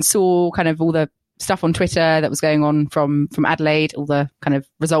and saw kind of all the stuff on Twitter that was going on from Adelaide, all the kind of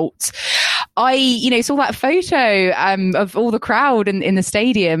results, I, saw that photo of all the crowd in the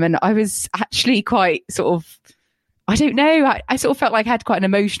stadium, and I was actually quite sort of, I don't know, I sort of felt like I had quite an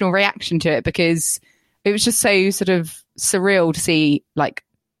emotional reaction to it because it was just so sort of surreal to see like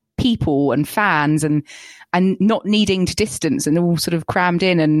people and fans and not needing to distance and all sort of crammed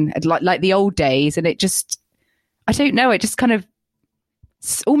in and like the old days. And it just, I don't know, it just kind of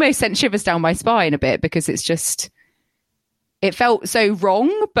almost sent shivers down my spine a bit because it's just, it felt so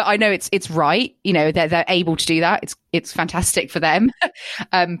wrong, but I know it's right. They're able to do that. It's fantastic for them.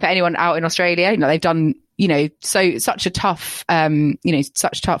 For anyone out in Australia, they've done, such a tough,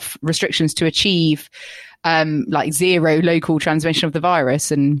 such tough restrictions to achieve, like zero local transmission of the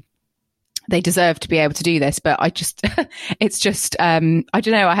virus, and they deserve to be able to do this. But I just, it's just, I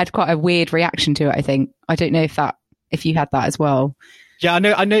don't know. I had quite a weird reaction to it. I think, I don't know if you had that as well. Yeah,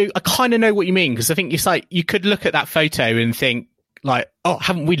 I kind of know what you mean, because I think it's like you could look at that photo and think like, oh,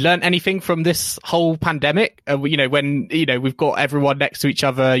 haven't we learned anything from this whole pandemic? When we've got everyone next to each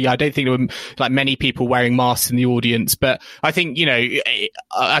other. Yeah, I don't think there were like many people wearing masks in the audience, but I think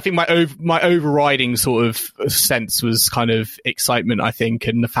I think my overriding sort of sense was kind of excitement. I think,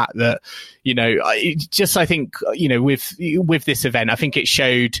 and the fact that I think with this event, I think it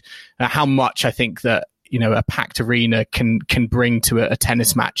showed how much I think that a packed arena can bring to a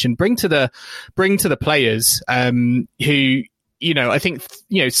tennis match and bring to the players, who, I think,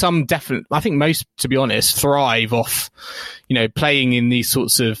 some definitely, I think most, to be honest, thrive off, playing in these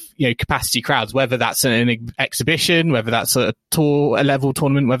sorts of, capacity crowds, whether that's an exhibition, whether that's a level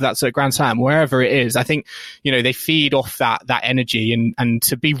tournament, whether that's a Grand Slam, wherever it is. I think, they feed off that energy, and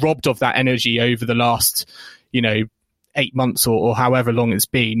to be robbed of that energy over the last, 8 months or however long it's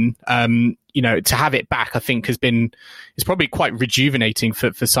been, to have it back, I think is probably quite rejuvenating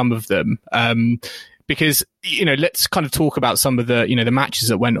for some of them. Because, let's kind of talk about some of the, the matches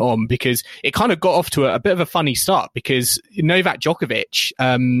that went on, because it kind of got off to a bit of a funny start, because Novak Djokovic,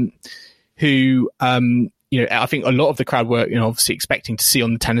 who, I think a lot of the crowd were, obviously expecting to see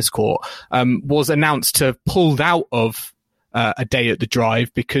on the tennis court, was announced to have pulled out of a day at the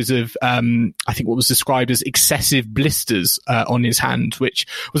Drive because of, I think what was described as excessive blisters on his hand, which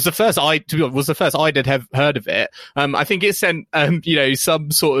was the first I'd have heard of it. I think it sent,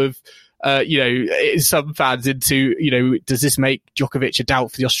 some sort of, some fans into, does this make Djokovic a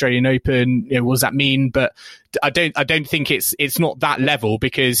doubt for the Australian Open? What does that mean? But I don't think it's not that level,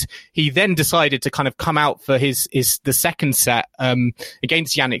 because he then decided to kind of come out for the second set,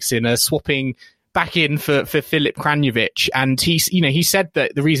 against Jannik Sinner, swapping back in for Filip Krajinovic. And he said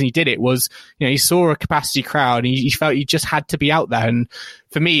that the reason he did it was, he saw a capacity crowd and he felt he just had to be out there. And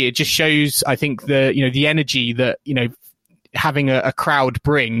for me, it just shows, I think, the energy that, having a crowd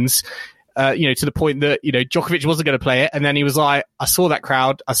brings, to the point that, Djokovic wasn't going to play it. And then he was like, I saw that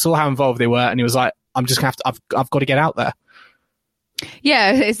crowd, I saw how involved they were. And he was like, I'm just going to I've got to get out there.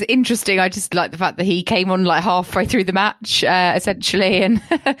 Yeah, it's interesting. I just like the fact that he came on like halfway through the match, essentially, and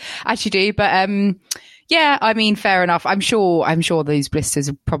as you do. But yeah, I mean, fair enough. I'm sure those blisters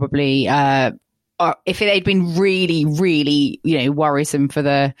are probably, if they'd been really, really, worrisome for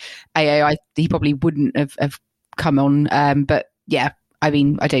the AO, he probably wouldn't have come on. But yeah, I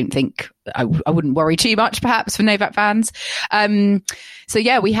mean, I don't think I wouldn't worry too much, perhaps, for Novak fans. So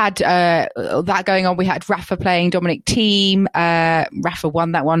yeah, we had that going on. We had Rafa playing Dominic Thiem. Rafa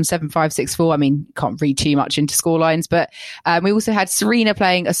won that one 7-5, 6-4. I mean, can't read too much into scorelines, but we also had Serena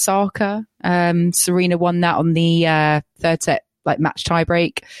playing Osaka. Serena won that on the third set, like match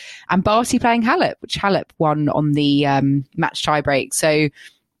tiebreak, and Barty playing Halep, which Halep won on the match tiebreak. So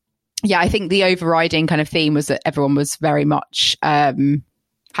yeah, I think the overriding kind of theme was that everyone was very much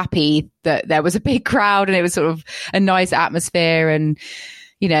happy that there was a big crowd and it was sort of a nice atmosphere, and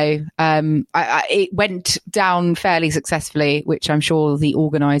it went down fairly successfully, which I'm sure the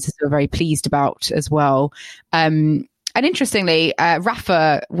organisers were very pleased about as well. And interestingly,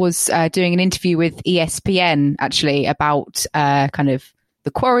 Rafa was doing an interview with ESPN actually about kind of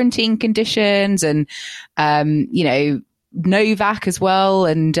the quarantine conditions and Novak as well,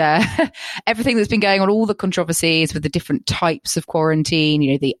 and everything that's been going on, all the controversies with the different types of quarantine,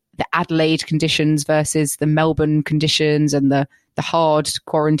 the Adelaide conditions versus the Melbourne conditions, and the hard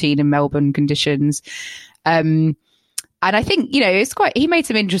quarantine in Melbourne conditions. And I think, he made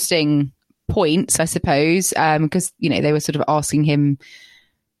some interesting points, I suppose, because, they were sort of asking him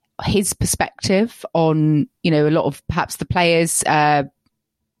his perspective on, a lot of perhaps the players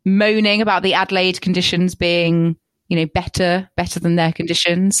moaning about the Adelaide conditions being better than their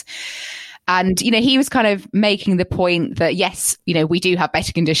conditions. And, he was kind of making the point that, yes, we do have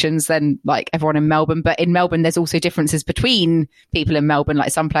better conditions than like everyone in Melbourne, but in Melbourne, there's also differences between people in Melbourne.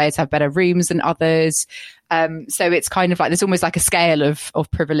 Like some players have better rooms than others. So it's kind of like, there's almost like a scale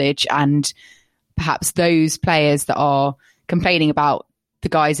of privilege, and perhaps those players that are complaining about the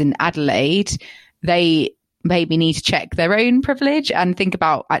guys in Adelaide, they maybe need to check their own privilege and think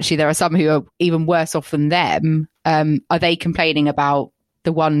about, actually, there are some who are even worse off than them. Are they complaining about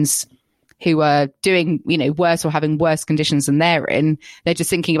the ones who are doing, worse or having worse conditions than they're in? They're just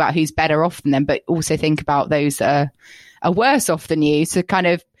thinking about who's better off than them, but also think about those that are worse off than you, to kind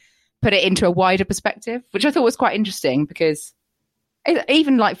of put it into a wider perspective, which I thought was quite interesting, because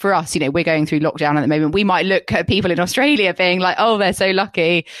even like for us, we're going through lockdown at the moment. We might look at people in Australia being like, oh, they're so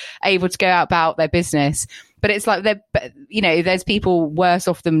lucky, able to go out about their business. But it's like, there's people worse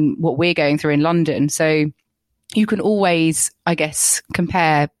off than what we're going through in London. So you can always, I guess,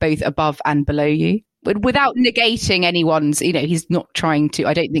 compare both above and below you, but without negating anyone's, he's not trying to,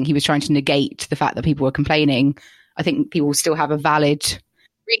 I don't think he was trying to negate the fact that people were complaining. I think people still have a valid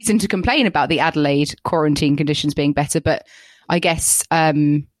reason to complain about the Adelaide quarantine conditions being better. But I guess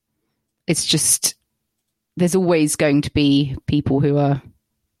it's just, there's always going to be people who are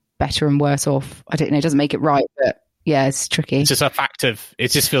better and worse off. I don't know, it doesn't make it right, but yeah, it's tricky. It's just a fact of, it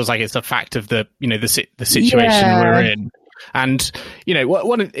just feels like it's a fact of the, the situation we're in. And,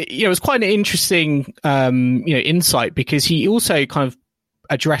 it was quite an interesting, insight, because he also kind of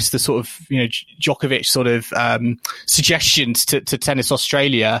addressed the sort of, Djokovic sort of, suggestions to Tennis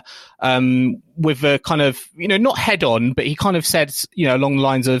Australia, with a kind of, not head on, but he kind of said, along the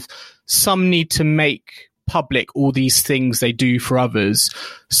lines of, some need to make public all these things they do for others.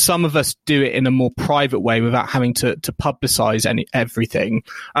 Some of us do it in a more private way without having to publicize everything.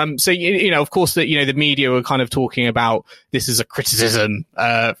 So, of course, that, the media were kind of talking about this as a criticism,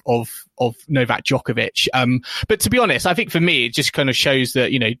 of Novak Djokovic. But to be honest, I think for me, it just kind of shows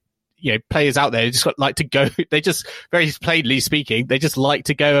that, players out there just like to go, they just, very plainly speaking, they just like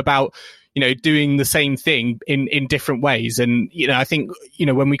to go about, doing the same thing in different ways. And, I think,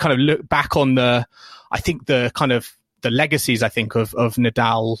 when we kind of look back on the kind of the legacies, I think, of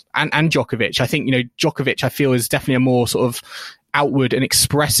Nadal and Djokovic, I think, Djokovic, I feel, is definitely a more sort of outward and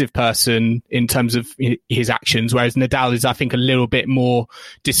expressive person in terms of his actions, whereas Nadal is, I think, a little bit more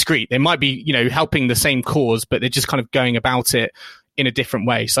discreet. They might be, helping the same cause, but they're just kind of going about it in a different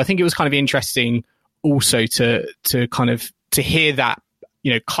way. So I think it was kind of interesting also to kind of to hear that,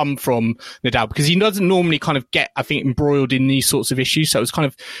 come from Nadal, because he doesn't normally kind of get, I think, embroiled in these sorts of issues. So it was kind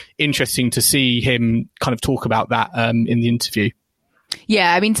of interesting to see him kind of talk about that in the interview.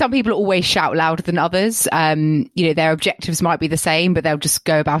 Yeah, I mean, some people always shout louder than others. Their objectives might be the same, but they'll just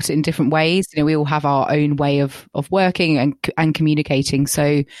go about it in different ways. We all have our own way of working and communicating.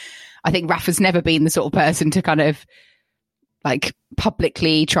 So I think Rafa's never been the sort of person to kind of like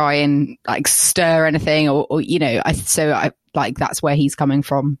publicly try and like stir anything so I like that's where he's coming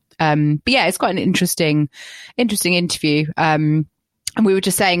from. But yeah, it's quite an interesting interview. And we were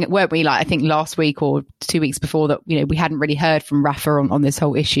just saying, weren't we, like, I think last week or 2 weeks before, that, we hadn't really heard from Rafa on this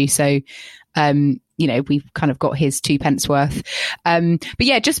whole issue. So, we've kind of got his 2 pence worth. But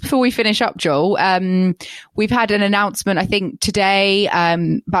yeah, just before we finish up, Joel, we've had an announcement, I think today,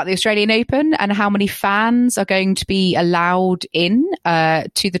 about the Australian Open and how many fans are going to be allowed in,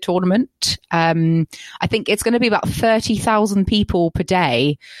 to the tournament. I think it's going to be about 30,000 people per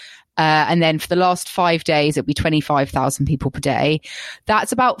day. And then for the last 5 days, it'll be 25,000 people per day.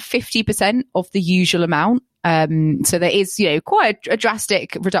 That's about 50% of the usual amount. So there is, quite a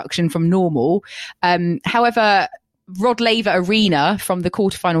drastic reduction from normal. However, Rod Laver Arena from the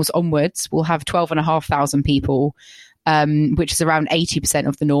quarterfinals onwards will have 12,500 people, which is around 80%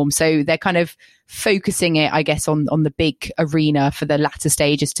 of the norm. So they're kind of focusing it, I guess, on the big arena for the latter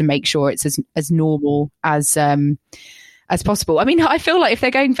stages to make sure it's as normal as possible. I mean, I feel like if they're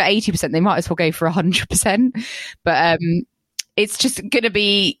going for 80%, they might as well go for 100%. But it's just going to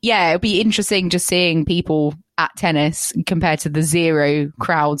be, it'll be interesting just seeing people at tennis compared to the zero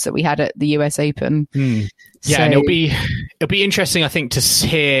crowds that we had at the US Open. Yeah, so, and it'll be interesting, I think, to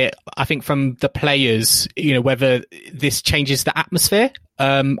hear, I think, from the players, whether this changes the atmosphere.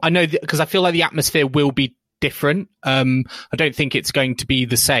 I know because I feel like the atmosphere will be different. I don't think it's going to be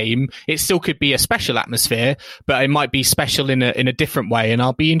the same. It still could be a special atmosphere, but it might be special in a different way. And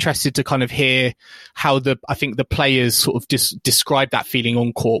I'll be interested to kind of hear how I think the players sort of describe that feeling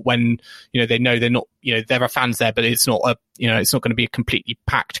on court when, they know they're not, there are fans there, but it's not it's not going to be a completely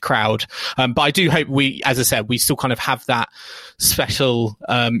packed crowd. But I do hope as I said, we still kind of have that special,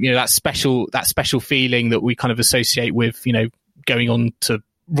 that special feeling that we kind of associate with, going on to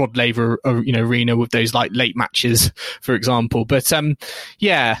Rod Laver, arena with those like late matches, for example. But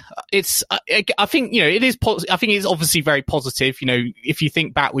it's I think it is. I think it's obviously very positive. If you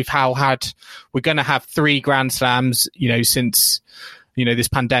think back, we're going to have 3 Grand Slams. Since this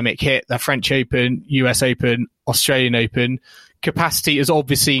pandemic hit, the French Open, US Open, Australian Open. Capacity has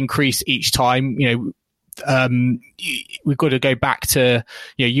obviously increased each time. We've got to go back to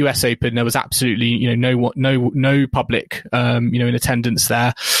US Open. There was absolutely no public in attendance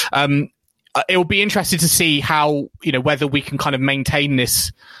there. It will be interesting to see how whether we can kind of maintain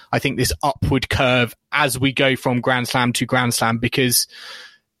this. I think this upward curve as we go from Grand Slam to Grand Slam, because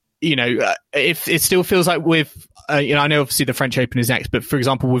if it still feels like with I know obviously the French Open is next, but for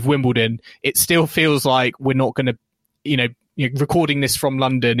example with Wimbledon, it still feels like we're not going to recording this from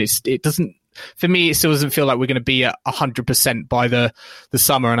London. It doesn't. For me, it still doesn't feel like we're going to be at 100% by the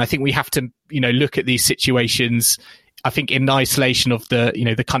summer. And I think we have to, look at these situations, I think, in isolation of the,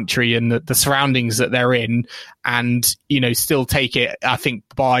 the country and the surroundings that they're in, and, still take it, I think,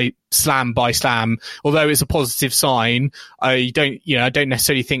 by slam. Although it's a positive sign, I don't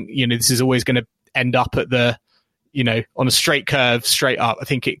necessarily think, this is always going to end up at the, on a straight curve, straight up. I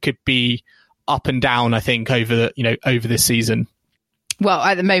think it could be up and down, I think, over this season. Well,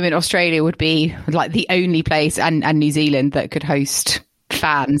 at the moment, Australia would be like the only place, and New Zealand, that could host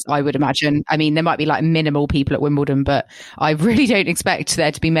fans, I would imagine. I mean, there might be like minimal people at Wimbledon, but I really don't expect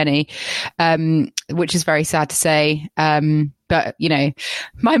there to be many, which is very sad to say. But, you know,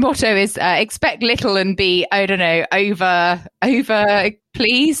 my motto is expect little and be, I don't know, over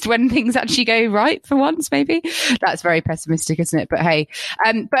pleased when things actually go right for once, maybe. That's very pessimistic, isn't it? But hey,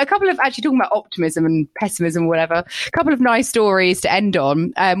 but a couple of, actually talking about optimism and pessimism, whatever, a couple of nice stories to end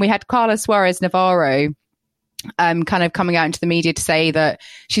on. We had Carla Suarez Navarro kind of coming out into the media to say that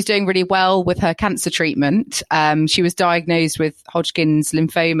she's doing really well with her cancer treatment. She was diagnosed with Hodgkin's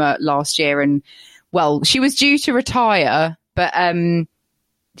lymphoma last year, and well, she was due to retire, but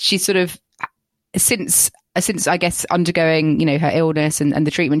she's sort of since I guess undergoing, you know, her illness and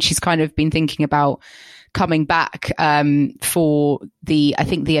the treatment, she's kind of been thinking about coming back for I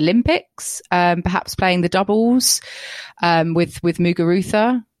think the Olympics, perhaps playing the doubles with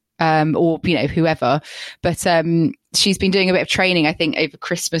Muguruza. Or, you know, whoever. But she's been doing a bit of training, I think, over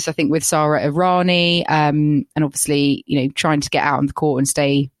Christmas, I think, with Sara Irani, and obviously, you know, trying to get out on the court and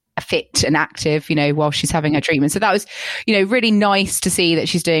stay fit and active, you know, while she's having her treatment. So that was, you know, really nice to see that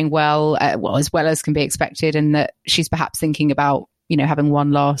she's doing well as can be expected, and that she's perhaps thinking about, you know, having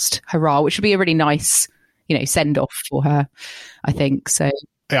one last hurrah, which would be a really nice, you know, send off for her, I think. So.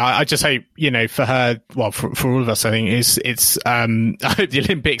 Yeah, I just hope, you know, for her, well, for all of us, I think it's I hope the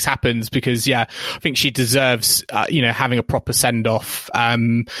Olympics happens, because, yeah, I think she deserves, you know, having a proper send off.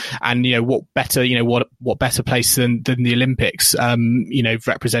 And, you know, what better place than the Olympics, you know,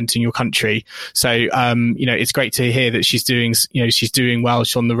 representing your country. So, you know, it's great to hear that she's doing well.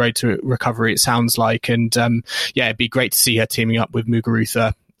 She's on the road to recovery, it sounds like. And, yeah, it'd be great to see her teaming up with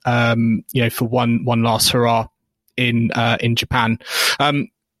Muguruza, you know, for one last hurrah in Japan.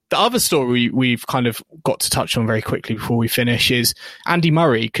 The other story we've kind of got to touch on very quickly before we finish is Andy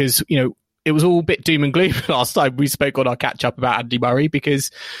Murray, because, you know, it was all a bit doom and gloom last time we spoke on our catch up about Andy Murray,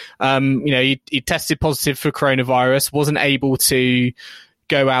 because, you know, he tested positive for coronavirus, wasn't able to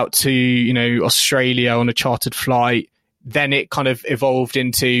go out to, you know, Australia on a chartered flight. Then it kind of evolved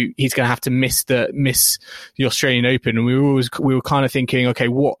into he's going to have to miss the Australian Open. And we were kind of thinking, okay,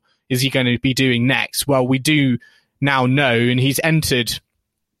 what is he going to be doing next? Well, we do now know, and he's entered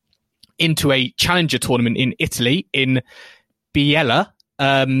into a challenger tournament in Italy, in Biella,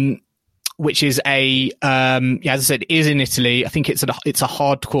 which is as I said, is in Italy. I think it's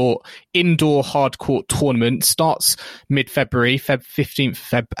a indoor hard court tournament. Starts mid-February, 15th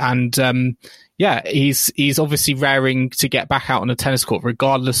Feb, and yeah, he's obviously raring to get back out on a tennis court,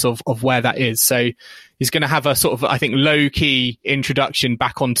 regardless of where that is. So he's going to have a sort of, I think, low-key introduction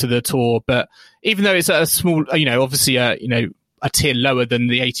back onto the tour. But even though it's a small, you know, obviously, you know, a tier lower than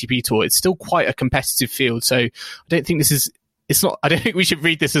the ATP tour, it's still quite a competitive field. So I don't think I don't think we should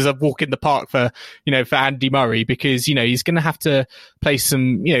read this as a walk in the park for Andy Murray, because, you know, he's going to have to play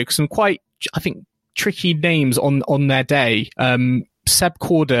some quite, I think, tricky names on their day. Seb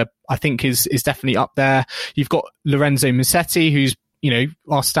Korda, I think, is definitely up there. You've got Lorenzo Musetti, who's, you know,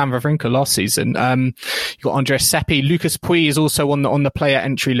 last Stan Wawrinka last season. You've got Andres Seppi. Lucas Pouille is also on the player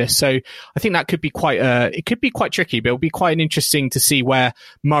entry list. So I think that could be quite tricky, but it'll be quite interesting to see where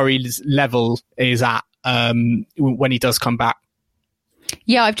Murray's level is at when he does come back.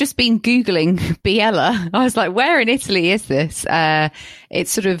 Yeah, I've just been Googling Biella. I was like, where in Italy is this?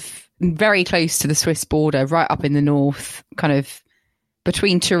 It's sort of very close to the Swiss border, right up in the north, kind of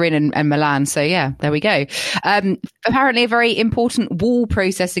between Turin and Milan. So yeah, there we go. Apparently a very important wool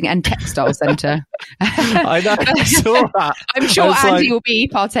processing and textile centre. I know, I saw that. I'm sure Andy will be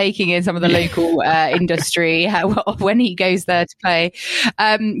partaking in some of the local industry when he goes there to play.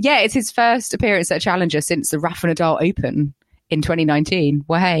 Yeah, it's his first appearance at a challenger since the Rafa Nadal Open in 2019.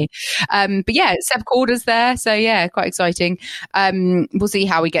 Well, hey. But yeah, Seb Korda's there. So yeah, quite exciting. We'll see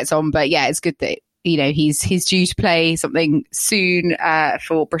how he gets on. But yeah, it's good that, you know, he's due to play something soon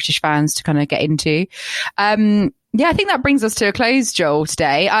for British fans to kind of get into. Yeah, I think that brings us to a close, Joel,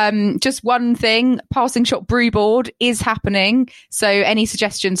 today. Just one thing, Passing Shot Brew Board is happening. So any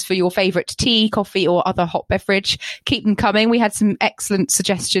suggestions for your favourite tea, coffee or other hot beverage, keep them coming. We had some excellent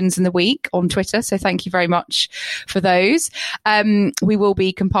suggestions in the week on Twitter, so thank you very much for those. We will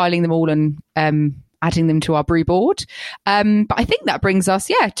be compiling them all and adding them to our brew board. But I think that brings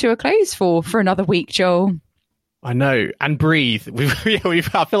us, to a close for another week, Joel. I know, and breathe.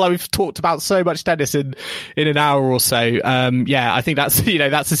 I feel like we've talked about so much tennis in an hour or so. I think that's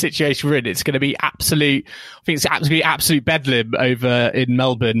the situation we're in. It's going to be absolute bedlam over in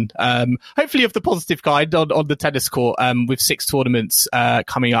Melbourne. Hopefully of the positive kind on the tennis court. With 6 tournaments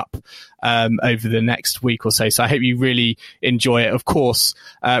coming up over the next week or so. So I hope you really enjoy it. Of course,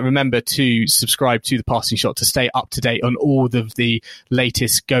 remember to subscribe to The Passing Shot to stay up to date on all of the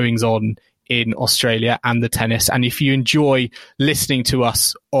latest goings on in Australia and the tennis. And if you enjoy listening to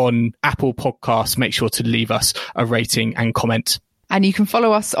us on Apple Podcasts, make sure to leave us a rating and comment. And you can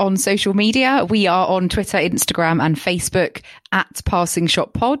follow us on social media. We are on Twitter, Instagram and Facebook at Passing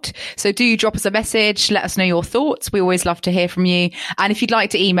Shot Pod. So do drop us a message. Let us know your thoughts. We always love to hear from you. And if you'd like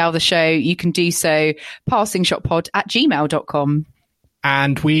to email the show, you can do so passingshotpod@gmail.com.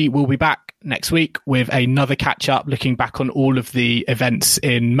 And we will be back next week with another catch up, looking back on all of the events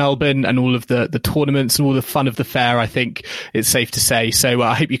in Melbourne and all of the tournaments and all the fun of the fair, I think it's safe to say. So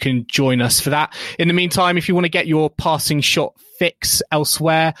I hope you can join us for that. In the meantime, if you want to get your Passing Shot fix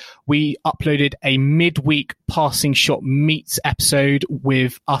elsewhere, we uploaded a midweek Passing Shot Meets episode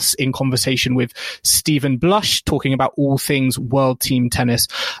with us in conversation with Stephen Blush, talking about all things World Team Tennis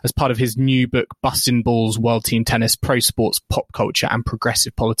as part of his new book, Bustin' Balls, World Team Tennis, Pro Sports, Pop Culture and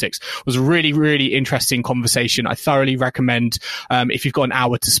Progressive Politics. It was a really, really interesting conversation. I thoroughly recommend, if you've got an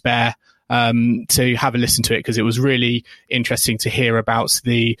hour to spare, to have a listen to it, because it was really interesting to hear about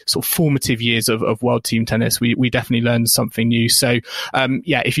the sort of formative years of World Team Tennis. We definitely learned something new. So,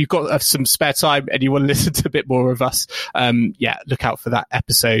 if you've got some spare time and you want to listen to a bit more of us, look out for that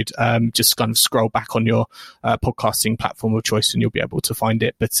episode. Just kind of scroll back on your podcasting platform of choice and you'll be able to find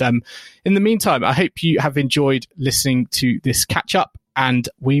it. But in the meantime, I hope you have enjoyed listening to this catch up, and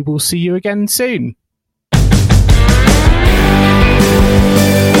we will see you again soon.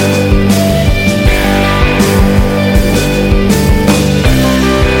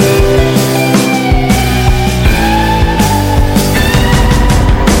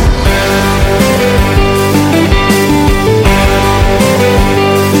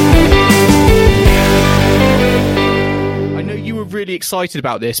 Really excited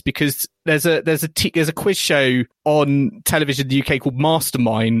about this because there's a quiz show on television in the UK called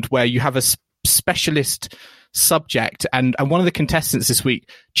Mastermind, where you have a specialist subject, and one of the contestants this week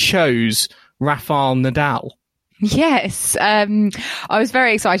chose Rafael Nadal. Yes, I was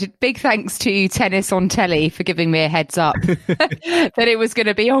very excited. Big thanks to Tennis on Telly for giving me a heads up that it was going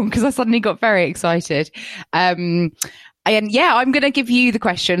to be on, because I suddenly got very excited. And I'm going to give you the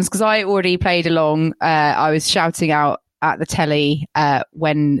questions because I already played along. I was shouting out at the telly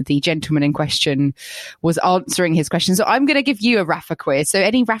when the gentleman in question was answering his question. So I'm going to give you a Rafa quiz. So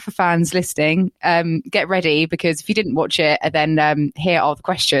any Rafa fans listening, get ready, because if you didn't watch it, then here are the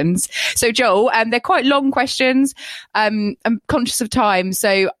questions. So Joel, they're quite long questions. I'm conscious of time,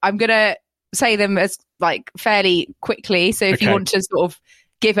 so I'm going to say them as fairly quickly. So if you want to sort of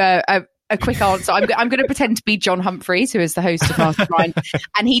give a quick answer, I'm going to pretend to be John Humphreys, who is the host of Mastermind,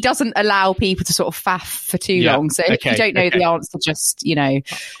 and he doesn't allow people to sort of faff for too long. So if you don't know the answer, just,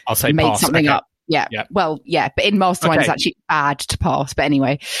 I'll say make pass. something up. Yeah. Well, yeah, but in Mastermind, it's actually bad to pass. But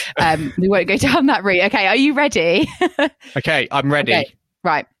anyway, we won't go down that route. Okay, are you ready? Okay, I'm ready. Okay,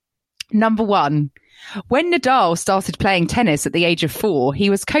 right. Number 1. When Nadal started playing tennis at the age of 4,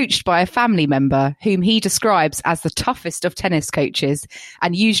 he was coached by a family member whom he describes as the toughest of tennis coaches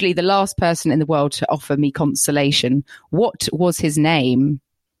and usually the last person in the world to offer me consolation. What was his name?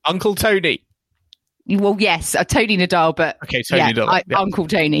 Uncle Tony. Well, yes, Tony Nadal, but okay, Tony Nadal. Uncle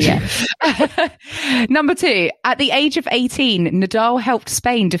Tony, yeah. Number 2, at the age of 18, Nadal helped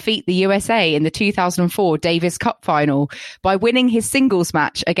Spain defeat the USA in the 2004 Davis Cup final by winning his singles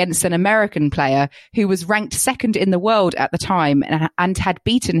match against an American player who was ranked second in the world at the time and had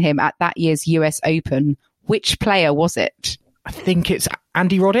beaten him at that year's US Open. Which player was it? I think it's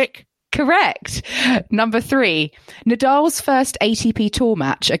Andy Roddick. Correct. Number 3, Nadal's first ATP Tour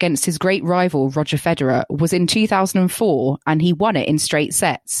match against his great rival Roger Federer was in 2004, and he won it in straight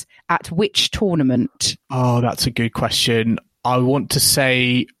sets. At which tournament? Oh, that's a good question. I want to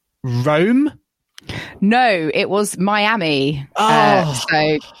say Rome. No, it was Miami.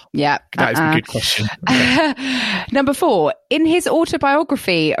 So, yeah. That is a good question. Okay. Number 4, in his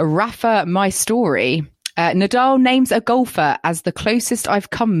autobiography, Rafa, My Story, Nadal names a golfer as the closest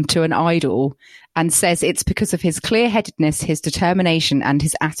I've come to an idol and says it's because of his clear-headedness, his determination and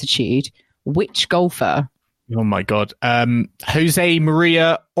his attitude. Which golfer? Oh my God. Jose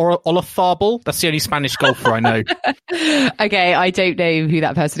Maria Olazabal. That's the only Spanish golfer I know. Okay, I don't know who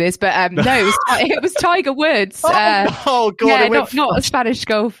that person is, but no, it was Tiger Woods. Oh God. Yeah, not a Spanish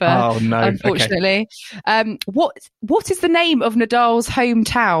golfer. Oh no. Unfortunately. Okay. What is the name of Nadal's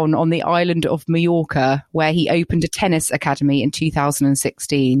hometown on the island of Mallorca, where he opened a tennis academy in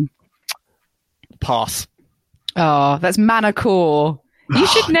 2016? Pass. Oh, that's Manacor. You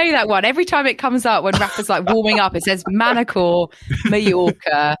should know that one. Every time it comes up when Rafa's like warming up, it says Manacor,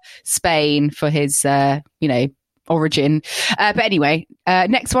 Mallorca, Spain for his, origin. But anyway,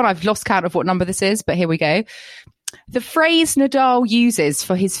 next one. I've lost count of what number this is, but here we go. The phrase Nadal uses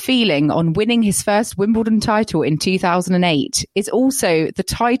for his feeling on winning his first Wimbledon title in 2008 is also the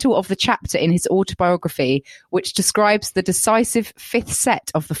title of the chapter in his autobiography, which describes the decisive fifth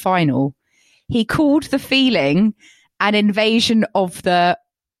set of the final. He called the feeling an invasion of the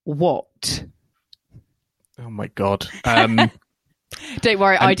what? Oh my God. Don't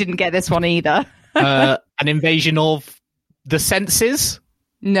worry, I didn't get this one either. An invasion of the senses?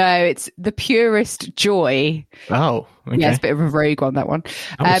 No, it's the purest joy. Oh, okay. Yeah, it's a bit of a rogue one, that one.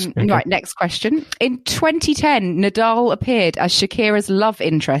 Okay. Right, next question. In 2010, Nadal appeared as Shakira's love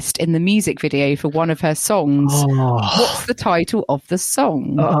interest in the music video for one of her songs. Oh. What's the title of the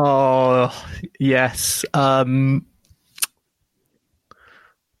song? Oh, yes.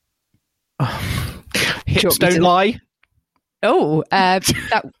 Hips Don't Lie. Oh, that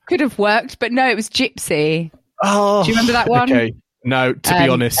could have worked, but no, it was Gypsy. Oh, do you remember that one? Okay. No, to be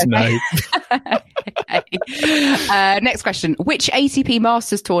honest, okay. No. Next question. Which ATP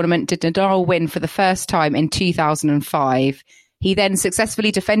Masters tournament did Nadal win for the first time in 2005? He then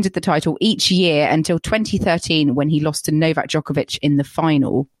successfully defended the title each year until 2013 when he lost to Novak Djokovic in the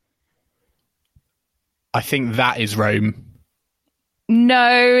final. I think that is Rome.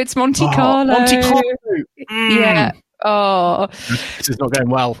 No, it's Monte Carlo. Monte Carlo. Yeah. Oh. This is not going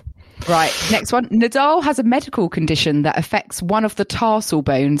well. Right, next one. Nadal has a medical condition that affects one of the tarsal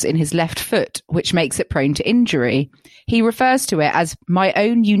bones in his left foot, which makes it prone to injury. He refers to it as my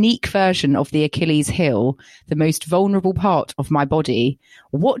own unique version of the Achilles heel, the most vulnerable part of my body.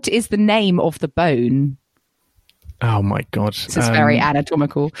 What is the name of the bone? Oh my God. This is very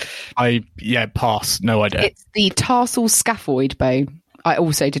anatomical. Pass. No idea. It's the tarsal scaphoid bone. I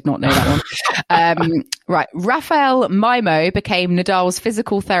also did not know that one. Right. Rafael Maimo became Nadal's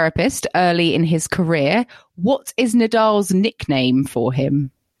physical therapist early in his career. What is Nadal's nickname for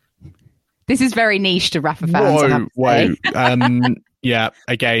him? This is very niche to Rafa fans. Whoa. Yeah,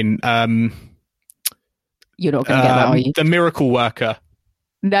 again. You're not going to get that, are you? The Miracle Worker.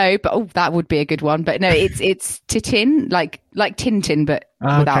 No, but that would be a good one. But no, it's Titin, like Tintin, but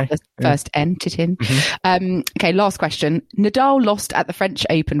without the first N, Titin. Mm-hmm. Okay, last question. Nadal lost at the French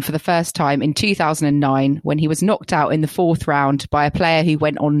Open for the first time in 2009 when he was knocked out in the fourth round by a player who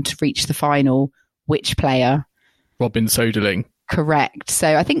went on to reach the final. Which player? Robin Soderling. Correct.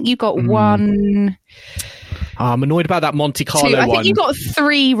 So I think you got one. I'm annoyed about that Monte Carlo one. I think you got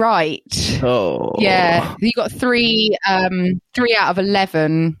 3 right. Oh. Yeah, you got 3 out of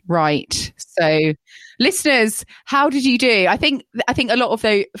 11 right. So, listeners, how did you do? I think a lot of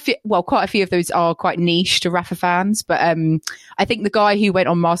those, quite a few of those are quite niche to Rafa fans, but I think the guy who went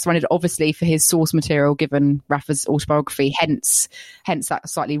on Mastermind did obviously for his source material given Rafa's autobiography, hence that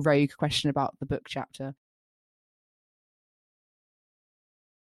slightly rogue question about the book chapter.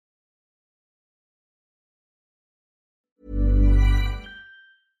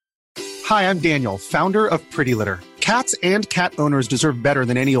 Hi, I'm Daniel, founder of Pretty Litter. Cats and cat owners deserve better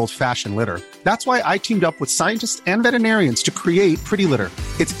than any old-fashioned litter. That's why I teamed up with scientists and veterinarians to create Pretty Litter.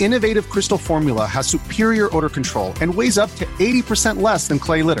 Its innovative crystal formula has superior odor control and weighs up to 80% less than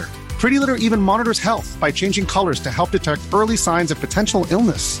clay litter. Pretty Litter even monitors health by changing colors to help detect early signs of potential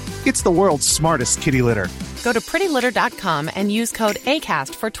illness. It's the world's smartest kitty litter. Go to prettylitter.com and use code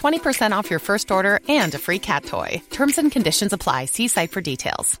ACAST for 20% off your first order and a free cat toy. Terms and conditions apply. See site for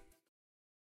details.